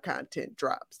when our content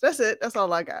drops. That's it. That's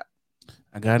all I got.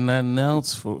 I got nothing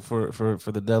else for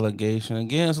the delegation.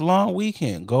 Again, it's a long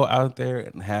weekend. Go out there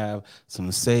and have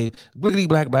some safe, bliggity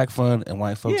black fun, and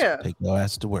white folks take your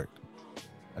ass to work.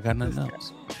 I got nothing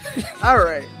else. All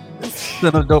right.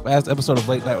 Another dope ass episode of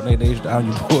Late Night with Nate Nation.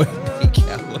 I'm your boy, Nate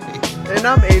Calloway. And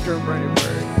I'm Adrian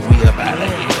Brandenburg. We up out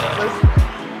of here.